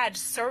we had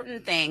certain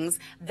things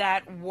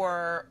that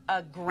were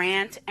a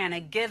grant and a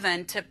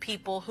given to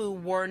people who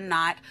were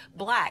not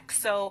black.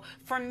 So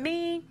for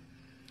me,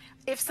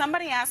 if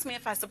somebody asks me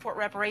if I support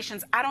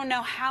reparations, I don't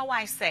know how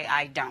I say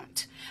I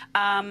don't.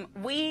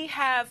 We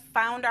have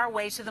found our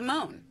way to the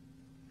moon,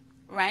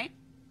 right?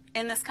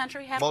 In this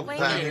country, haven't we?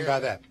 What do you mean by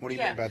that? What do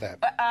you mean by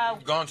that?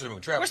 We've gone to the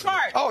moon. We're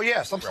smart. Oh,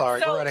 yes. I'm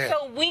sorry. Go right ahead.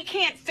 So we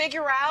can't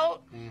figure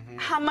out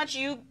how much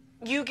you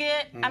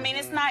get. I mean,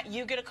 it's not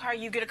you get a car,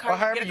 you get a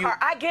car, you get a car.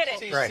 I get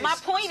it. Right. My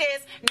point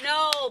is,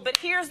 no, but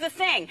here's the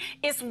thing.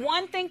 It's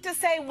one thing to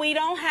say we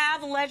don't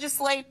have a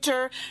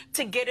legislature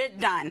to get it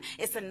done.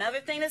 It's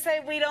another thing to say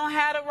we don't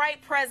have the right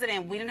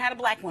president. We didn't have a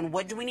black one.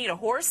 What do we need, a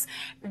horse?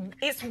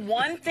 It's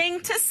one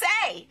thing to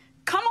say,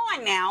 come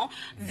on now,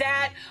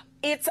 that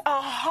it's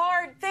a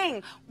hard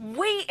thing.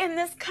 We in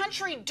this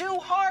country do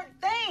hard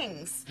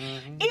things.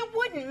 It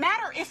wouldn't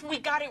matter if we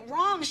got it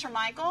wrong,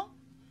 Shermichael.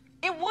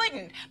 It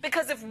wouldn't,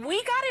 because if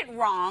we got it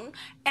wrong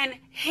and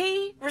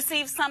he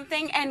received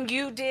something and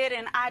you did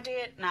and I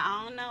did, now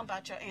I don't know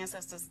about your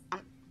ancestors,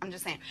 I'm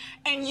just saying,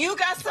 and you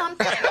got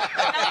something,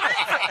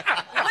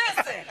 now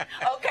listen,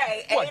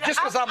 okay. What, just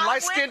because I'm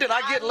light-skinned, did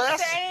I get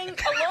less? I'm saying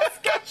a little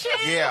sketchy.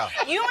 Yeah.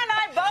 You and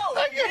I both,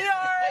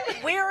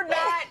 we're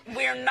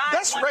not.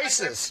 That's 100%.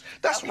 racist.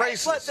 That's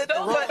racist.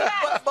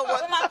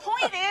 But my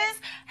point is,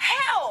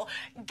 hell,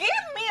 give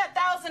me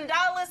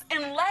 $1,000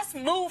 and let's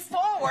move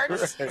forward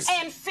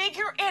and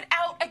figure it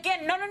out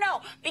again.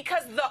 No,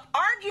 because the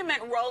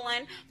argument,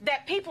 Roland,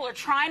 that people are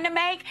trying to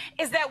make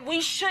is that we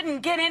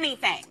shouldn't get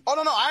anything. Oh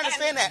no, I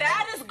understand that.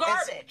 That is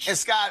garbage. And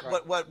Scott,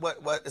 what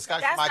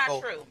Scott That's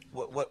Michael, not true.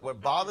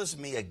 What bothers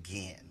me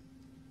again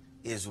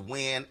is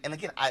when, and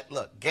again,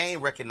 look,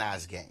 game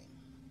recognized game.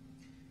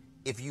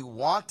 If you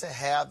want to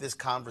have this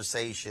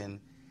conversation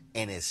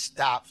and it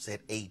stops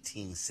at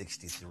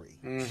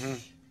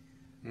 1863,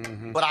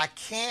 but I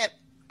can't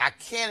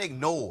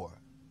ignore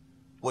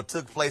what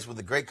took place with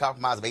the Great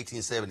Compromise of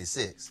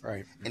 1876,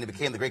 right? And it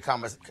became the Great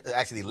Compromise,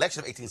 actually the election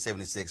of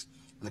 1876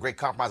 and the Great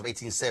Compromise of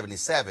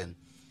 1877.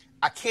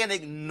 I can't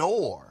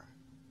ignore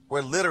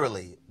where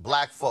literally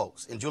black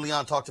folks, and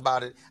Julianne talked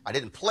about it, I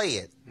didn't play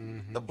it,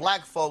 the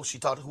black folks she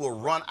talked who were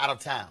run out of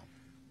town.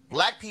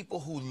 Black people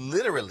who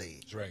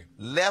literally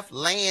left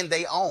land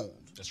they owned.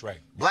 That's right.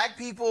 Black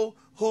people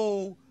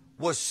who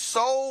were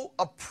so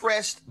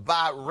oppressed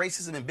by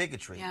racism and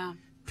bigotry,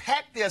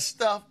 packed their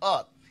stuff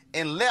up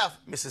and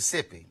left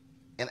Mississippi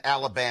and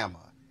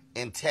Alabama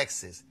and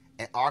Texas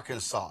and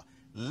Arkansas,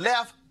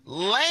 left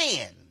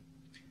land.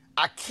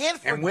 I can't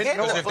forget and went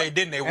north. If they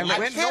didn't, they went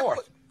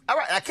north. All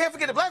right, I can't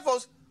forget the black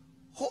folks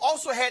who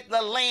also had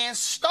the land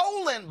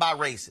stolen by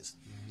racists.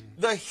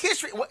 The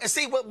history,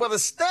 see, where the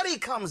study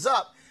comes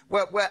up,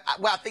 where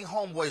I think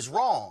Homeboy is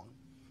wrong,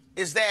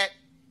 is that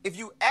if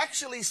you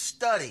actually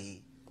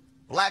study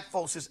black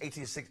folks since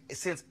actually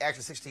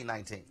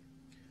 1619,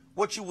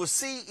 what you will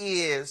see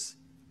is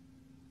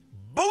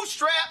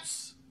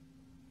bootstraps,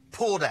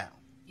 pull down.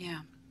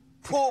 Yeah.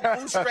 Pull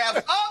bootstraps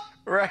up,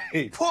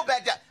 right. Pull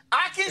back down.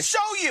 I can show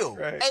you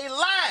a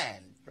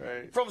line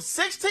from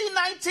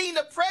 1619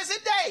 to present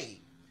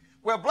day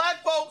where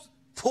black folks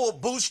pull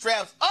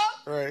bootstraps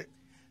up,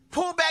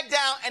 pull back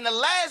down, and the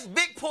last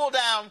big pull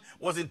down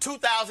was in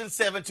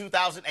 2007,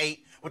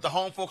 2008 with the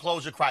home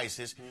foreclosure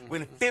crisis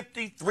when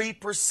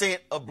 53%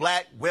 of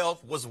black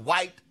wealth was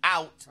wiped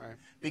out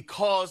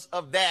because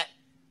of that.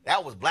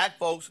 That was black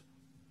folks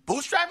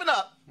bootstrapping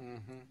up.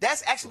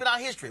 That's actually been our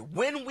history.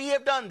 When we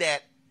have done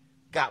that,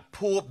 got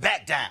pulled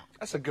back down.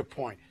 That's a good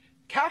point.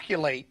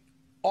 Calculate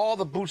all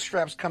the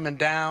bootstraps coming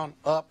down,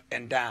 up,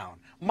 and down.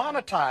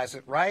 Monetize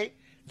it, right?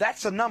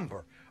 That's a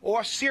number,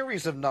 or a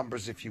series of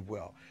numbers, if you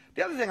will.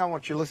 The other thing I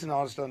want you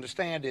listeners to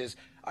understand is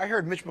I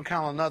heard Mitch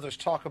McConnell and others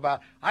talk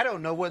about, I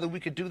don't know whether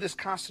we could do this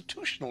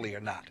constitutionally or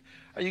not.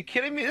 Are you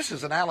kidding me? This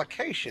is an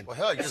allocation. Well,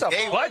 hell, you it's a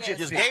budget.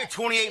 Just gave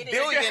 $28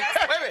 billion.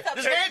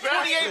 Just gave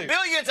 $28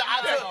 billion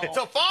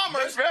to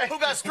farmers who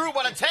got screwed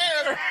by the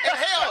tariffs. And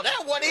hell,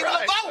 that wasn't even a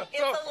vote.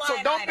 So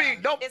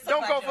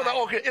don't go for the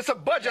okay. It's a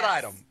budget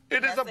item.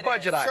 It is a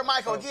budget item. Sure,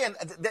 Michael. Again,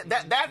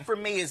 that for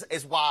me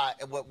is why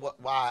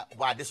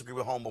I disagree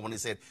with Homer when he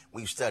said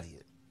we study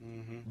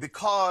it,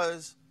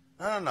 because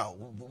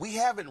no, we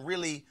haven't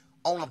really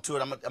owned up to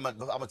it. I'm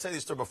gonna tell you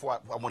this story before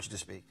I want you to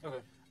speak. Okay.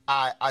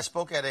 I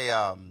spoke at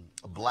a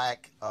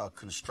black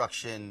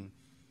construction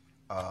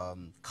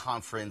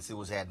conference. It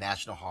was at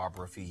National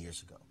Harbor a few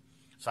years ago.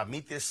 So I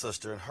meet this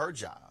sister, and her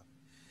job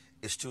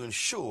is to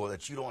ensure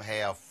that you don't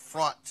have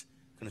front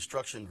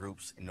construction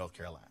groups in North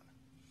Carolina.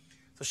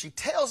 So she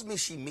tells me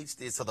she meets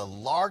the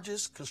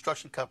largest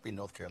construction company in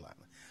North Carolina.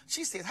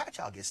 She says, how'd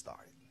y'all get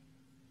started?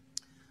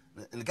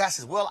 And the guy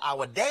says, well,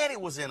 our daddy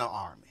was in the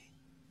Army.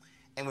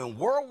 And when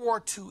World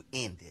War II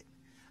ended,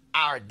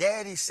 our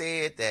daddy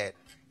said that,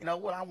 you know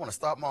what, I want to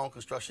start my own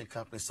construction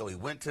company. So he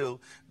went to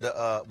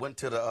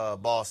the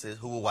bosses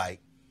who were white.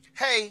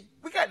 Hey,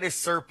 we got this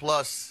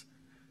surplus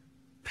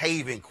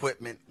paving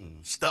equipment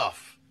and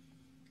stuff.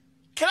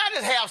 Can I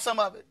just have some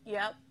of it?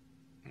 Yep.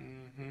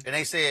 And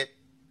they said,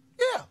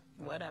 yeah.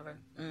 Whatever.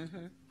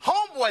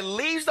 Homeboy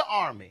leaves the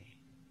Army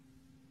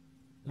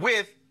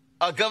with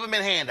a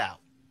government handout.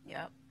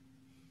 Yep.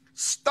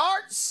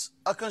 Starts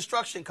a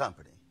construction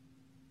company.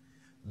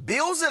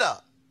 Builds it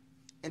up.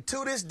 And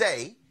to this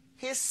day,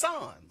 his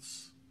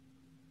sons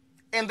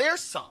and their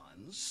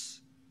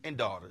sons and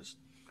daughters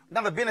are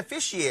now the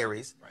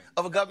beneficiaries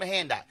of a government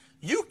handout.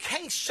 You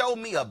can't show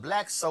me a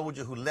black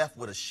soldier who left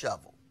with a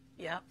shovel.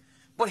 Yep.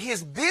 But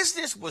his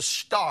business was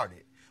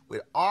started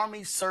with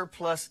Army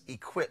surplus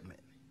equipment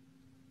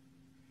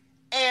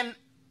and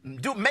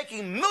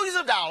making millions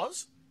of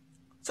dollars.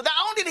 So not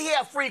only did he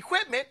have free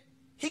equipment,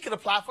 he could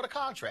apply for the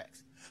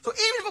contracts. So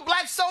even if a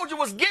black soldier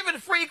was given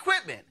free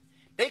equipment,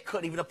 they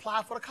couldn't even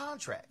apply for the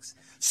contracts.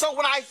 So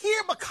when I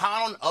hear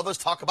McConnell and others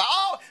talk about,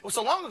 oh, it was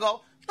so long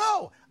ago,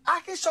 no,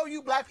 I can show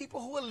you black people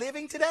who are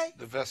living today.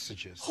 The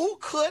vestiges. Who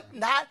could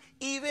not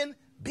even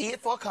bid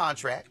for a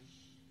contract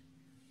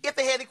if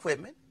they had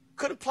equipment,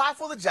 could apply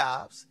for the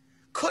jobs,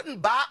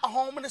 couldn't buy a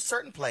home in a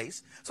certain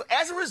place. So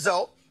as a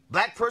result,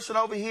 black person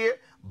over here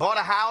bought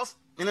a house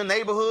in the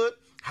neighborhood.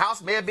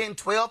 House may have been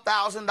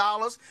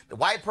 $12,000. The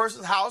white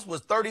person's house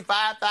was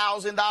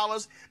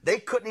 $35,000. They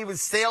couldn't even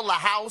sell the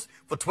house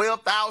for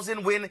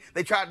 $12,000 when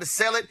they tried to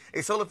sell it.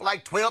 They sold it for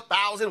like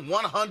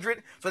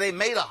 $12,100. So they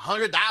made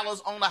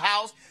 $100 on the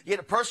house. Yet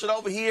a person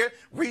over here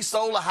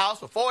resold the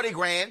house for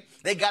 $40,000.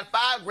 They got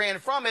 $5,000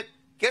 from it.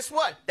 Guess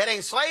what? That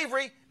ain't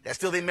slavery. That's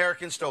still the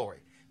American story.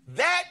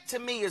 That to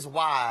me is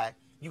why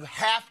you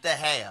have to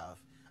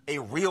have a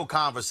real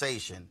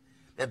conversation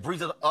that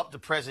brings it up to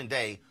present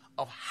day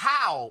of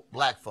how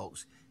black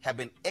folks have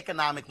been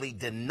economically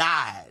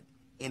denied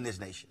in this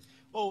nation.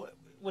 Well,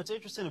 what's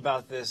interesting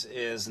about this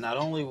is not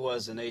only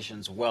was the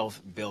nation's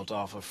wealth built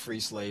off of free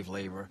slave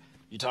labor,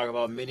 you talk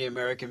about many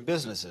American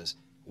businesses,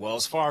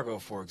 Wells Fargo,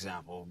 for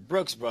example,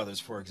 Brooks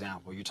Brothers, for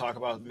example. You talk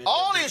about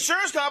all the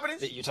insurance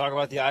companies. You talk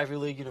about the Ivy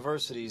League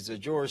universities, the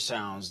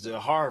Georgetowns, the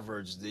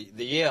Harvards, the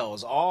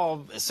Yales,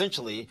 all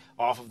essentially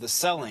off of the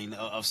selling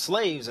of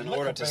slaves in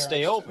order to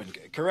stay open.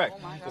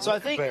 Correct. So I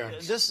think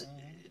this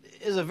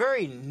is a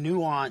very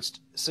nuanced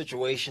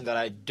situation that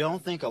I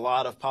don't think a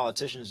lot of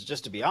politicians,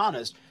 just to be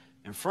honest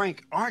and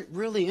frank, aren't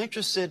really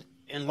interested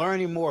in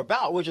learning more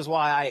about, which is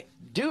why I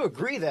do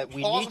agree that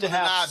we need to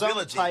have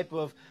some type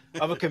of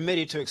a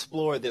committee to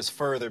explore this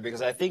further,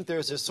 because I think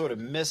there's this sort of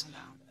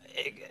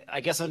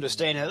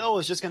understanding that, oh,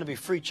 it's just going to be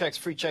free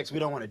checks, we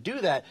don't want to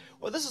do that.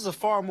 Well, this is a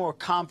far more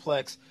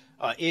complex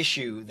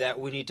issue that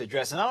we need to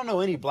address. And I don't know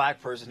any black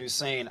person who's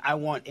saying, I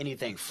want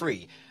anything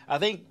free. I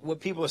think what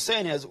people are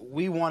saying is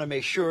we want to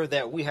make sure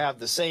that we have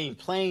the same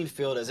playing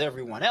field as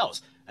everyone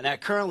else. And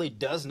that currently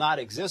does not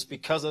exist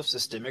because of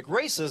systemic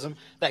racism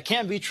that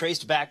can be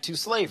traced back to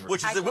slavery.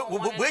 Which is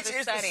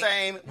the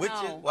same.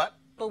 What?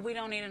 But we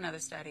don't need another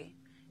study.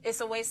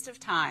 It's a waste of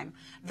time.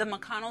 The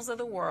McConnells of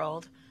the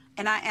world,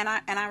 and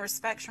I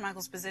respect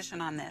Shermichael's position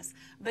on this,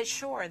 but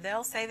sure,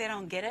 they'll say they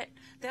don't get it.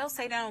 They'll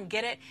say they don't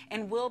get it,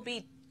 and we'll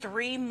be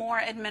 3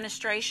 more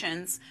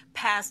administrations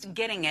past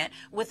getting it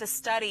with a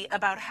study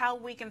about how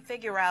we can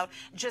figure out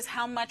just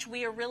how much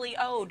we are really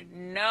owed.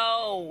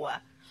 No.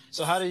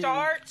 So how do you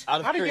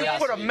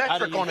put a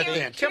metric on it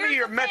then? Tell me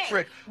your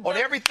metric on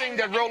everything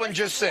that Roland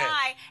just said.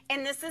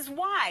 And this is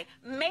why.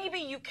 Maybe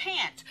you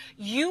can't.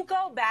 You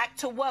go back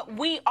to what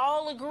we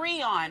all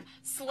agree on.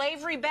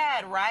 Slavery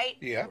bad, right?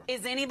 Yeah.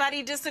 Is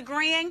anybody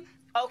disagreeing?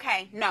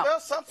 Okay, no. Well,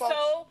 some folks.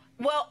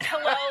 Well,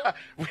 hello.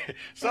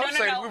 Some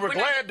say we were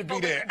glad to be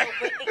there.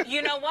 But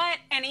you know what?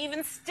 And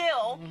even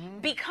still,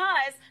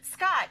 because,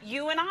 Scott,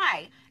 you and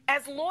I,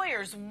 as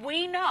lawyers,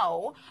 we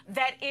know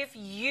that if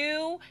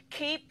you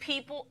keep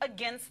people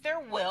against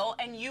their will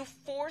and you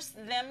force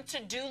them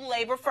to do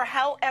labor for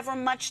however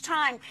much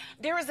time,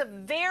 there is a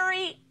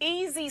very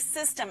easy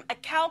system, a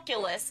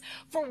calculus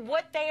for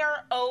what they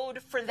are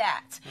owed for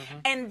that.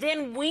 And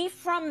then we,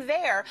 from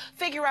there,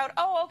 figure out,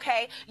 oh,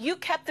 okay, you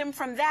kept them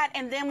from that,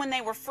 and then when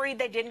they were freed,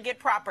 they didn't get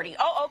property.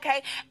 Oh,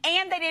 okay,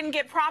 and they didn't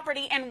get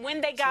property, and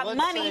when they got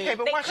money, they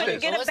couldn't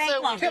get a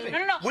bank loan.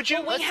 No. Would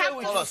you? We have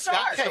to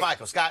start.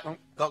 Scott,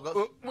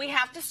 go. We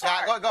have to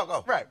start. Scott,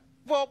 go. Right.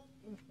 Well,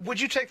 would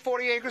you take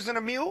 40 acres and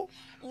a mule?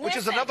 Which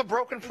is another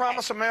broken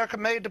promise America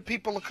made to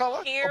people of color,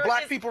 or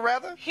black people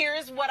rather?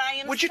 Here's what I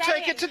am Would you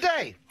take it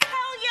today? Hell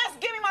yes,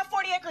 give me my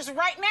 40 acres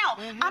right now.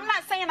 I'm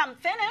not saying I'm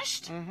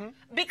finished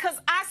because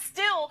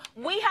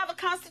we have a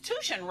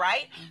constitution,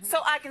 right? So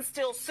I can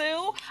still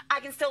sue, I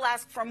can still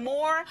ask for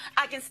more,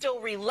 I can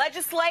still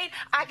re-legislate,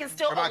 I can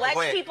still elect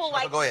people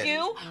like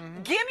you.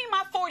 Give me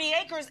my 40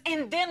 acres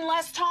and then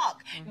let's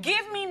talk.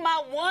 Give me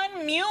my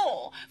 1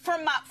 mule for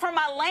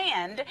my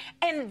land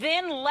and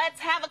then let's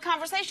have a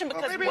conversation,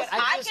 because what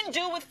I can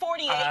do with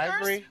 40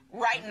 acres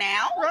right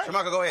now,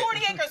 Shermichael, go ahead.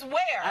 40 acres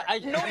where?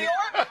 New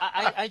York?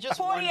 I just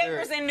 40 wonder,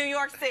 acres in New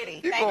York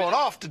City. You're going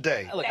off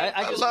today. Look,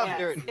 I just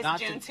wonder not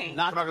to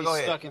be go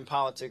stuck in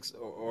politics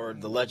or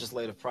the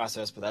legislative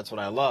process, but that's what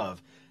I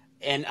love.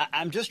 And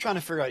I'm just trying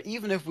to figure out,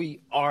 even if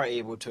we are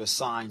able to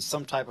assign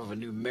some type of a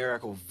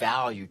numerical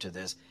value to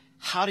this,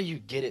 how do you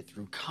get it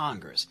through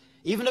Congress?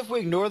 Even if we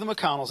ignore the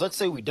McConnells, let's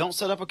say we don't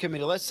set up a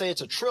committee, let's say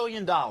it's $1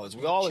 trillion,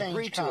 we all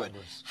agree to it.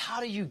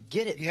 How do you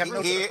get it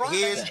through the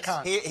process?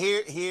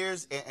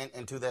 Here's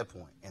and to that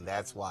point, and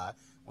that's why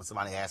when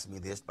somebody asked me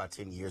this about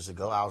 10 years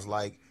ago, I was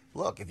like,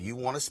 look, if you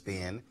want to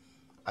spend,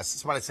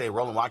 somebody say,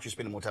 Roland, why aren't you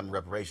spending more time in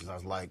reparations? I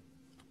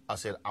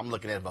said, I'm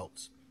looking at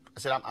votes. I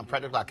said, I'm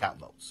practically not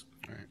counting votes.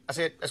 Right. I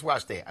said, that's where I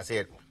stand. I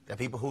said, the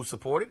people who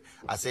support it,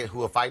 I said,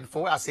 who are fighting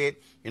for it, I said,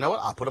 you know what,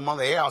 I'll put them on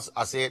the air.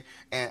 I said,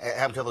 and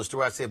have them tell the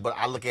story. I said, but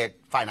I look at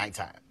finite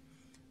time.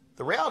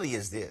 The reality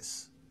is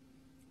this.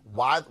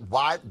 Why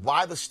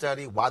the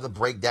study, why the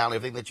breakdown,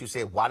 everything that you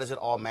said, why does it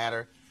all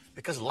matter?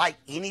 Because like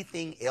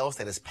anything else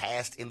that is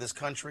passed in this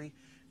country,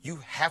 you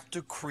have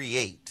to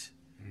create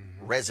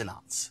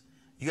resonance.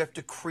 You have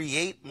to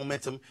create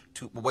momentum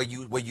to where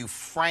you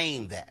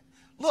frame that.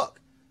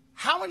 Look,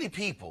 how many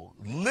people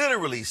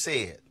literally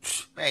said,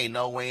 ain't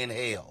no way in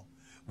hell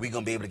we're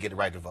going to be able to get the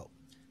right to vote?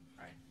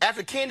 Right.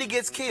 After Kennedy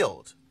gets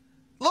killed,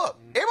 look,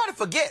 everybody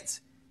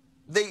forgets.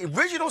 the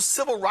original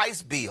civil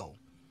rights bill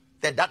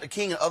that Dr.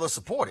 King and others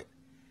supported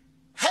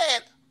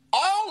had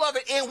all of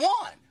it in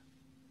one.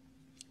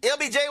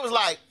 LBJ was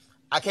like,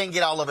 I can't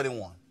get all of it in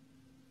one.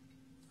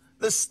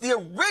 The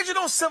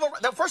original first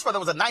of all, there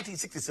was a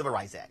 1960 Civil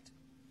Rights Act.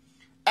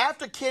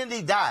 After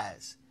Kennedy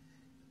dies,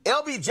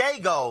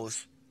 LBJ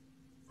goes,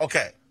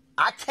 okay,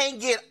 I can't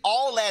get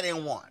all that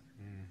in one.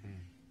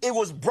 It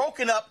was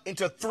broken up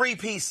into 3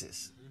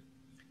 pieces.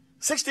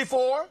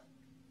 64,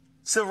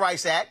 Civil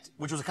Rights Act,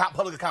 which was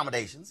public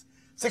accommodations.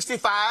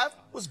 65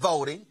 was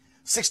voting.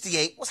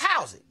 68 was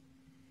housing.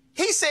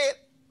 He said,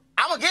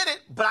 I'm going to get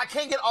it, but I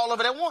can't get all of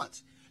it at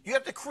once. You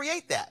have to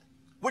create that,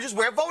 which is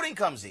where voting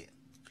comes in.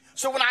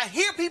 So when I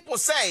hear people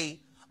say,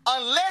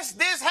 unless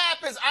this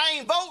happens, I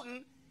ain't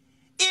voting,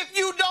 if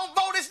you don't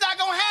vote, it's not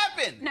going to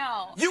happen.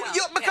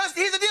 Because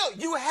here's the deal.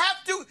 You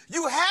have to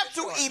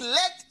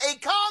elect a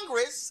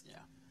Congress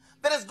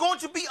that is going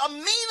to be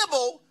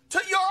amenable to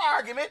your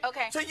argument,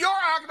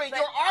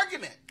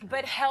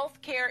 But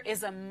health care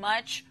is a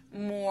much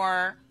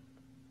more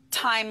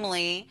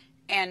timely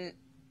and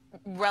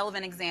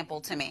relevant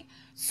example to me.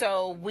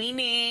 So we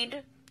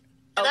need...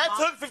 And that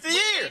took 50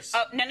 years.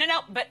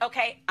 No. But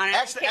okay.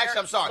 Actually,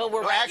 I'm sorry. But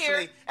we're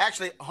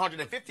actually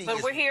 150 years.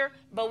 But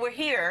we're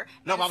here.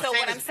 No, but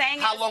I'm saying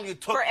how long it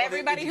took for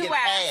everybody who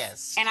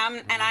asked. And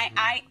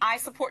I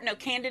support no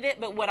candidate,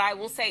 but what I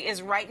will say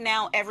is right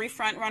now every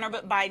front runner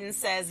but Biden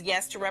says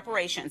yes to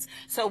reparations.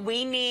 So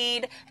we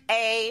need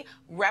a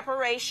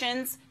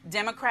reparations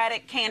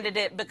Democratic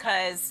candidate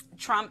because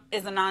Trump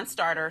is a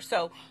non-starter.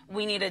 So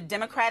we need a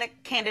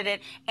Democratic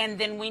candidate, and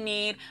then we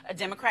need a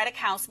Democratic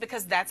House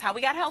because that's how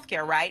we got health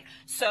care, right?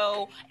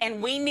 So,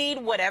 and we need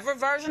whatever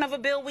version of a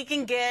bill we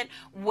can get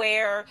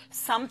where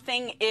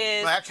something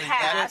is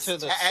passed.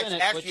 Hold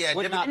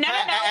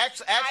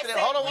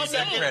on one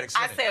second.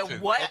 I said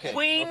what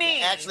we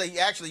need.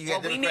 Actually, you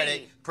had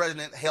Democratic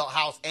President,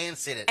 House, and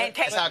Senate.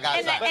 That's how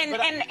guys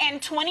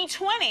and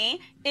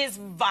 2020 is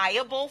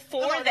viable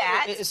for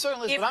that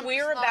if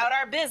we're about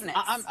our business.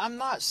 I'm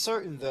not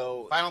certain,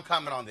 though. Final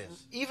comment on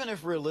this. Even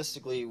if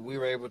realistically we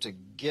were able to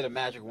get a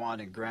magic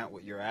wand and grant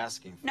what you're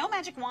asking for. No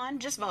magic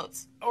wand, just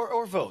votes.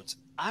 Or votes.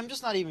 I'm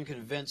just not even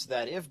convinced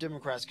that if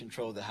Democrats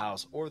control the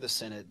House or the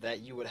Senate,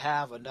 that you would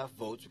have enough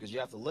votes, because you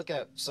have to look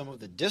at some of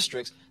the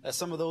districts that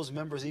some of those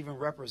members even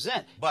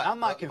represent. But I'm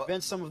not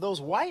convinced some of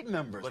those white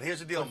members. But here's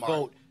the deal, Mark.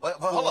 Vote.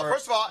 Hold on.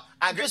 First of all,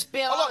 I agree. First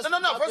of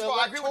all,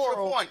 I agree with your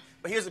point.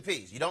 But here's the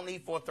piece. You don't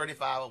need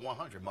 435 or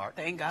 100, Mark.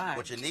 Thank God.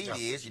 What you need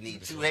is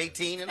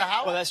 218 in the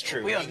House. Well, that's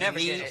true. We'll never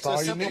get it.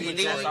 You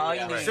need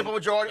a simple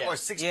majority or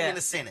 60 in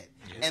the Senate.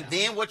 And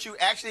then what you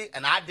actually,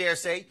 and I dare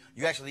say,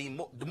 you actually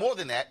need more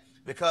than that,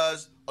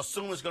 because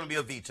assume it's going to be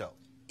a veto,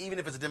 even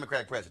if it's a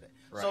Democratic president.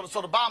 Right.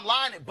 So the bottom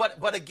line,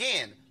 but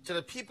again, to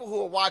the people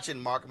who are watching,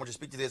 Mark, I'm going to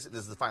speak to this.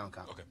 This is the final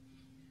comment. Okay.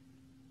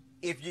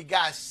 If you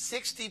got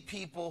 60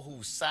 people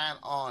who sign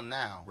on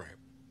now, right,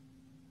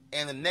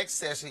 and the next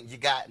session you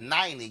got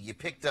 90, you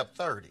picked up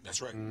 30.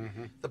 That's right.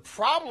 Mm-hmm. The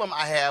problem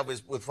I have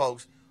is with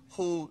folks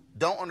who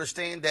don't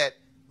understand that,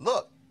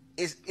 look,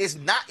 it is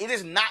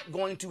not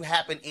going to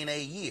happen in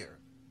a year.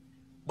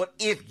 But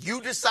if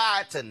you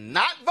decide to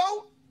not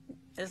vote,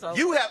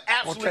 you have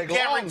absolute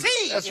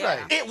guarantees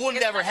it will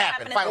never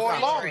happen.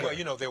 Well,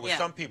 you know, there were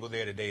some people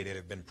there today that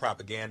have been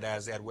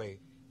propagandized that way.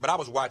 But I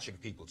was watching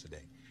people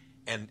today.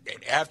 And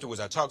afterwards,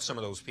 I talked to some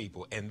of those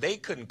people, and they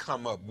couldn't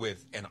come up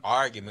with an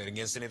argument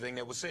against anything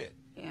that was said.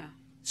 Yeah.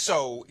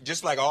 So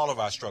just like all of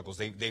our struggles,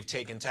 they've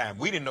taken time.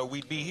 We didn't know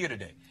we'd be here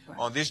today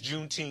on this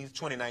Juneteenth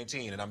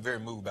 2019, and I'm very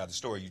moved by the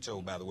story you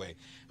told, by the way,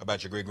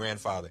 about your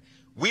great-grandfather.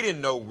 We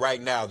didn't know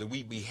right now that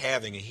we'd be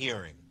having a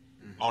hearing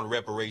on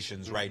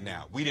reparations right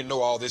now. We didn't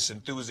know all this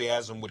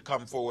enthusiasm would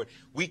come forward.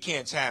 We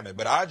can't time it,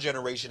 but our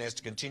generation has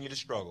to continue to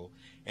struggle,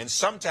 and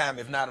sometime,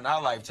 if not in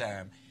our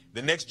lifetime,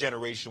 the next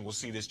generation will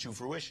see this to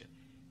fruition.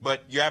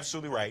 But you're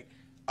absolutely right.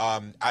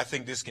 I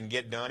think this can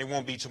get done. It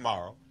won't be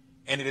tomorrow.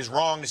 And it is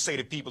wrong to say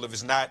to people if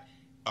it's not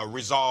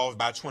resolved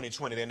by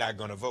 2020, they're not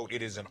going to vote.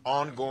 It is an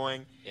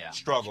ongoing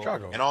struggle.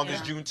 And on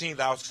this Juneteenth,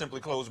 I'll simply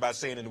close by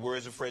saying, in the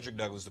words of Frederick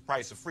Douglass, the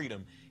price of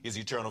freedom is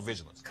eternal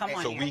vigilance.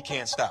 So we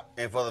can't stop.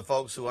 And for the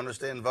folks who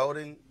understand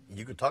voting,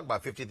 you could talk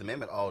about 15th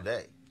Amendment all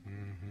day.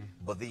 Mm-hmm.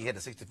 But then you had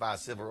the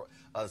 65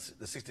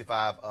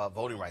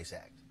 Voting Rights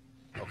Act.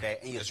 Okay?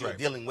 And you're still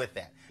dealing with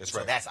that.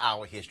 So that's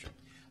our history.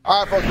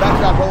 All right, folks, back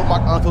to our Roland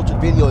Martin Unfiltered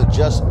video in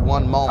just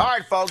one moment. All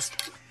right, folks,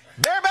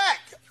 they're back.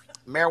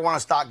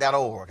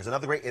 MarijuanaStock.org is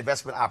another great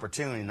investment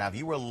opportunity. Now, if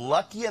you were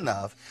lucky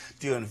enough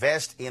to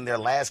invest in their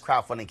last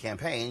crowdfunding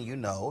campaign, you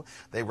know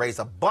they raised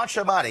a bunch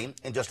of money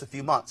in just a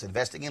few months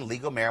investing in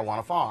legal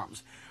marijuana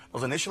farms.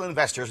 Those initial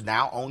investors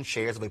now own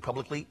shares of a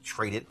publicly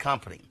traded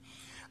company.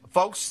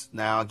 Folks,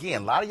 now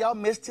again, a lot of y'all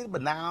missed it,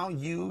 but now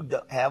you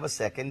have a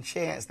second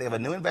chance. They have a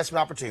new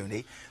investment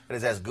opportunity that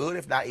is as good,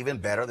 if not even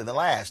better, than the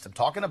last. I'm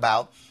talking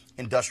about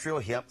industrial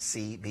hemp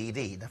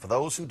CBD. Now, for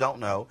those who don't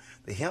know,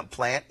 the hemp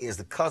plant is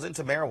the cousin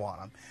to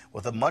marijuana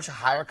with a much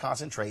higher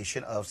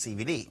concentration of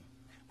CBD,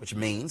 which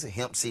means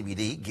hemp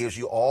CBD gives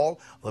you all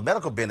the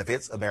medical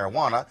benefits of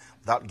marijuana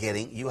without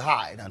getting you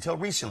high. Now, until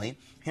recently,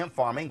 hemp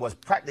farming was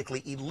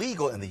practically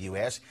illegal in the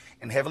U.S.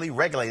 and heavily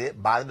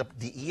regulated by the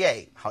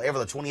DEA. However,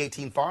 the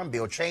 2018 Farm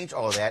Bill changed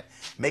all of that,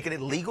 making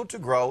it legal to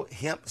grow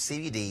hemp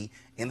CBD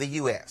in the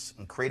U.S.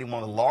 and creating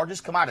one of the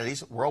largest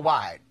commodities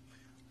worldwide.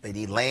 They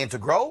need land to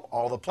grow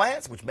all the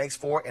plants, which makes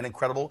for an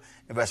incredible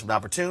investment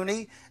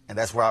opportunity. And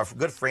that's where our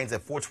good friends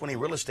at 420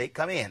 Real Estate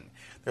come in.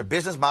 Their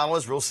business model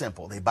is real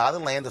simple. They buy the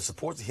land that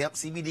supports the hemp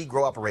CBD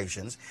grow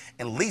operations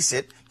and lease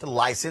it to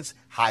licensed,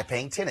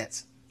 high-paying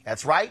tenants.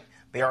 That's right.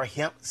 They are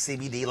hemp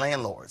CBD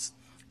landlords.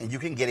 And you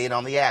can get in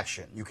on the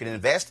action. You can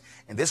invest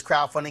in this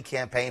crowdfunding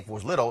campaign for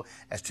as little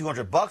as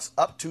 $200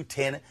 up to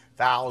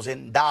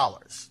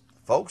 $10,000.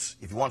 Folks,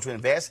 if you want to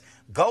invest,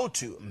 go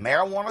to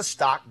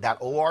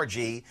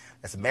marijuanastock.org.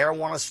 That's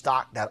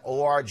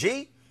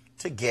marijuanastock.org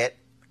to get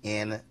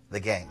in the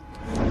game.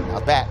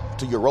 Now back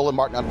to your Roland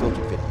Martin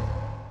Unfiltered video.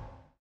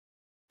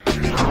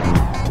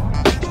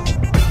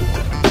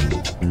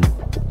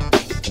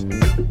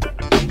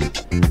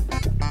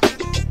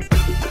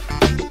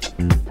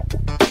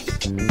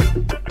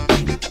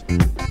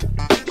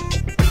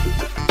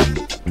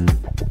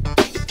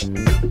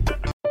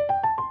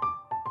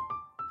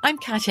 I'm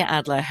Katya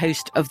Adler,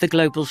 host of The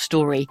Global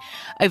Story.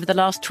 Over the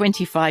last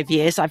 25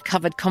 years, I've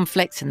covered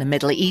conflicts in the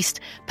Middle East,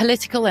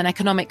 political and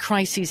economic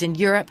crises in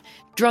Europe,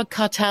 drug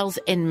cartels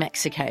in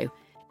Mexico.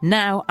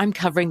 Now I'm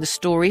covering the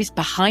stories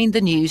behind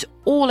the news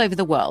all over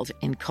the world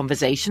in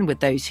conversation with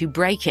those who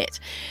break it.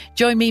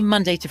 Join me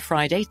Monday to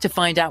Friday to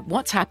find out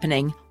what's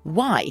happening,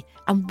 why,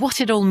 and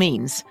what it all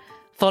means.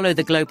 Follow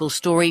The Global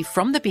Story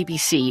from the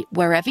BBC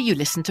wherever you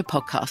listen to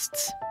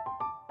podcasts.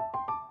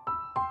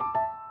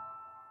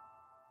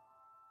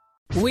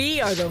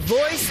 We are the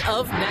voice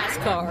of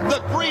NASCAR. The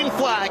green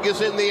flag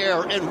is in the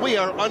air, and we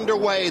are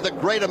underway. The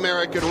Great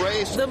American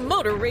Race. The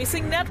Motor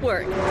Racing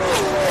Network.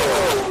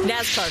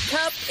 NASCAR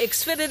Cup,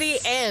 Xfinity,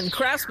 and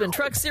Craftsman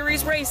Truck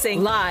Series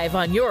Racing live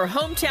on your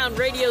hometown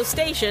radio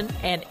station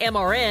and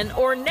MRN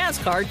or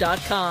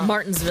NASCAR.com.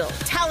 Martinsville,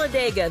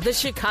 Talladega, the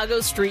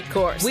Chicago Street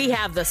Course. We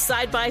have the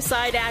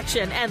side-by-side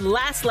action and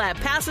last lap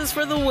passes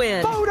for the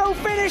win. Photo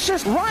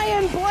finishes.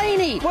 Ryan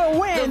Blaney will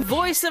win. The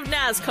voice of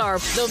NASCAR,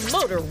 the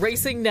Motor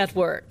Racing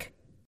Network.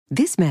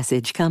 This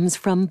message comes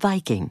from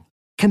Viking,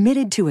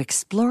 committed to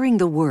exploring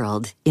the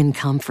world in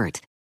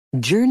comfort.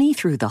 Journey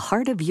through the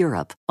heart of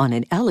Europe on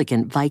an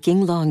elegant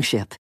Viking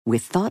longship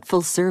with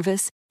thoughtful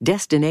service,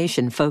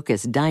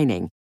 destination-focused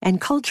dining,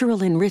 and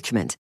cultural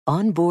enrichment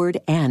on board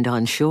and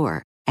on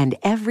shore. And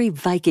every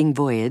Viking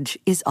voyage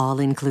is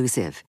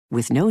all-inclusive,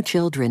 with no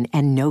children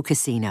and no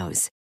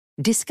casinos.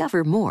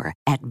 Discover more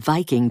at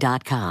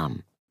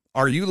Viking.com.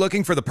 Are you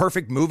looking for the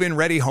perfect move-in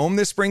ready home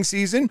this spring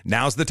season?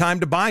 Now's the time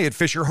to buy at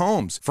Fisher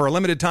Homes. For a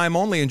limited time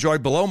only, enjoy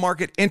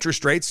below-market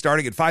interest rates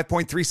starting at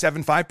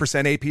 5.375%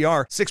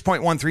 APR,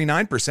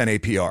 6.139%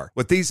 APR.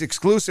 With these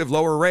exclusive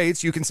lower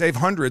rates, you can save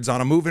hundreds on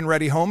a move-in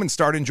ready home and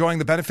start enjoying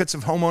the benefits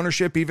of home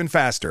ownership even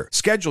faster.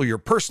 Schedule your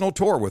personal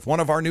tour with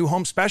one of our new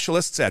home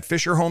specialists at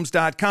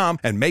FisherHomes.com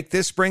and make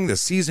this spring the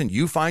season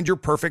you find your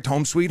perfect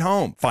home sweet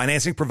home.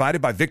 Financing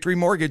provided by Victory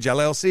Mortgage,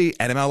 LLC,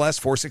 NMLS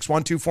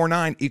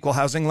 461249, Equal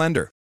Housing Lender.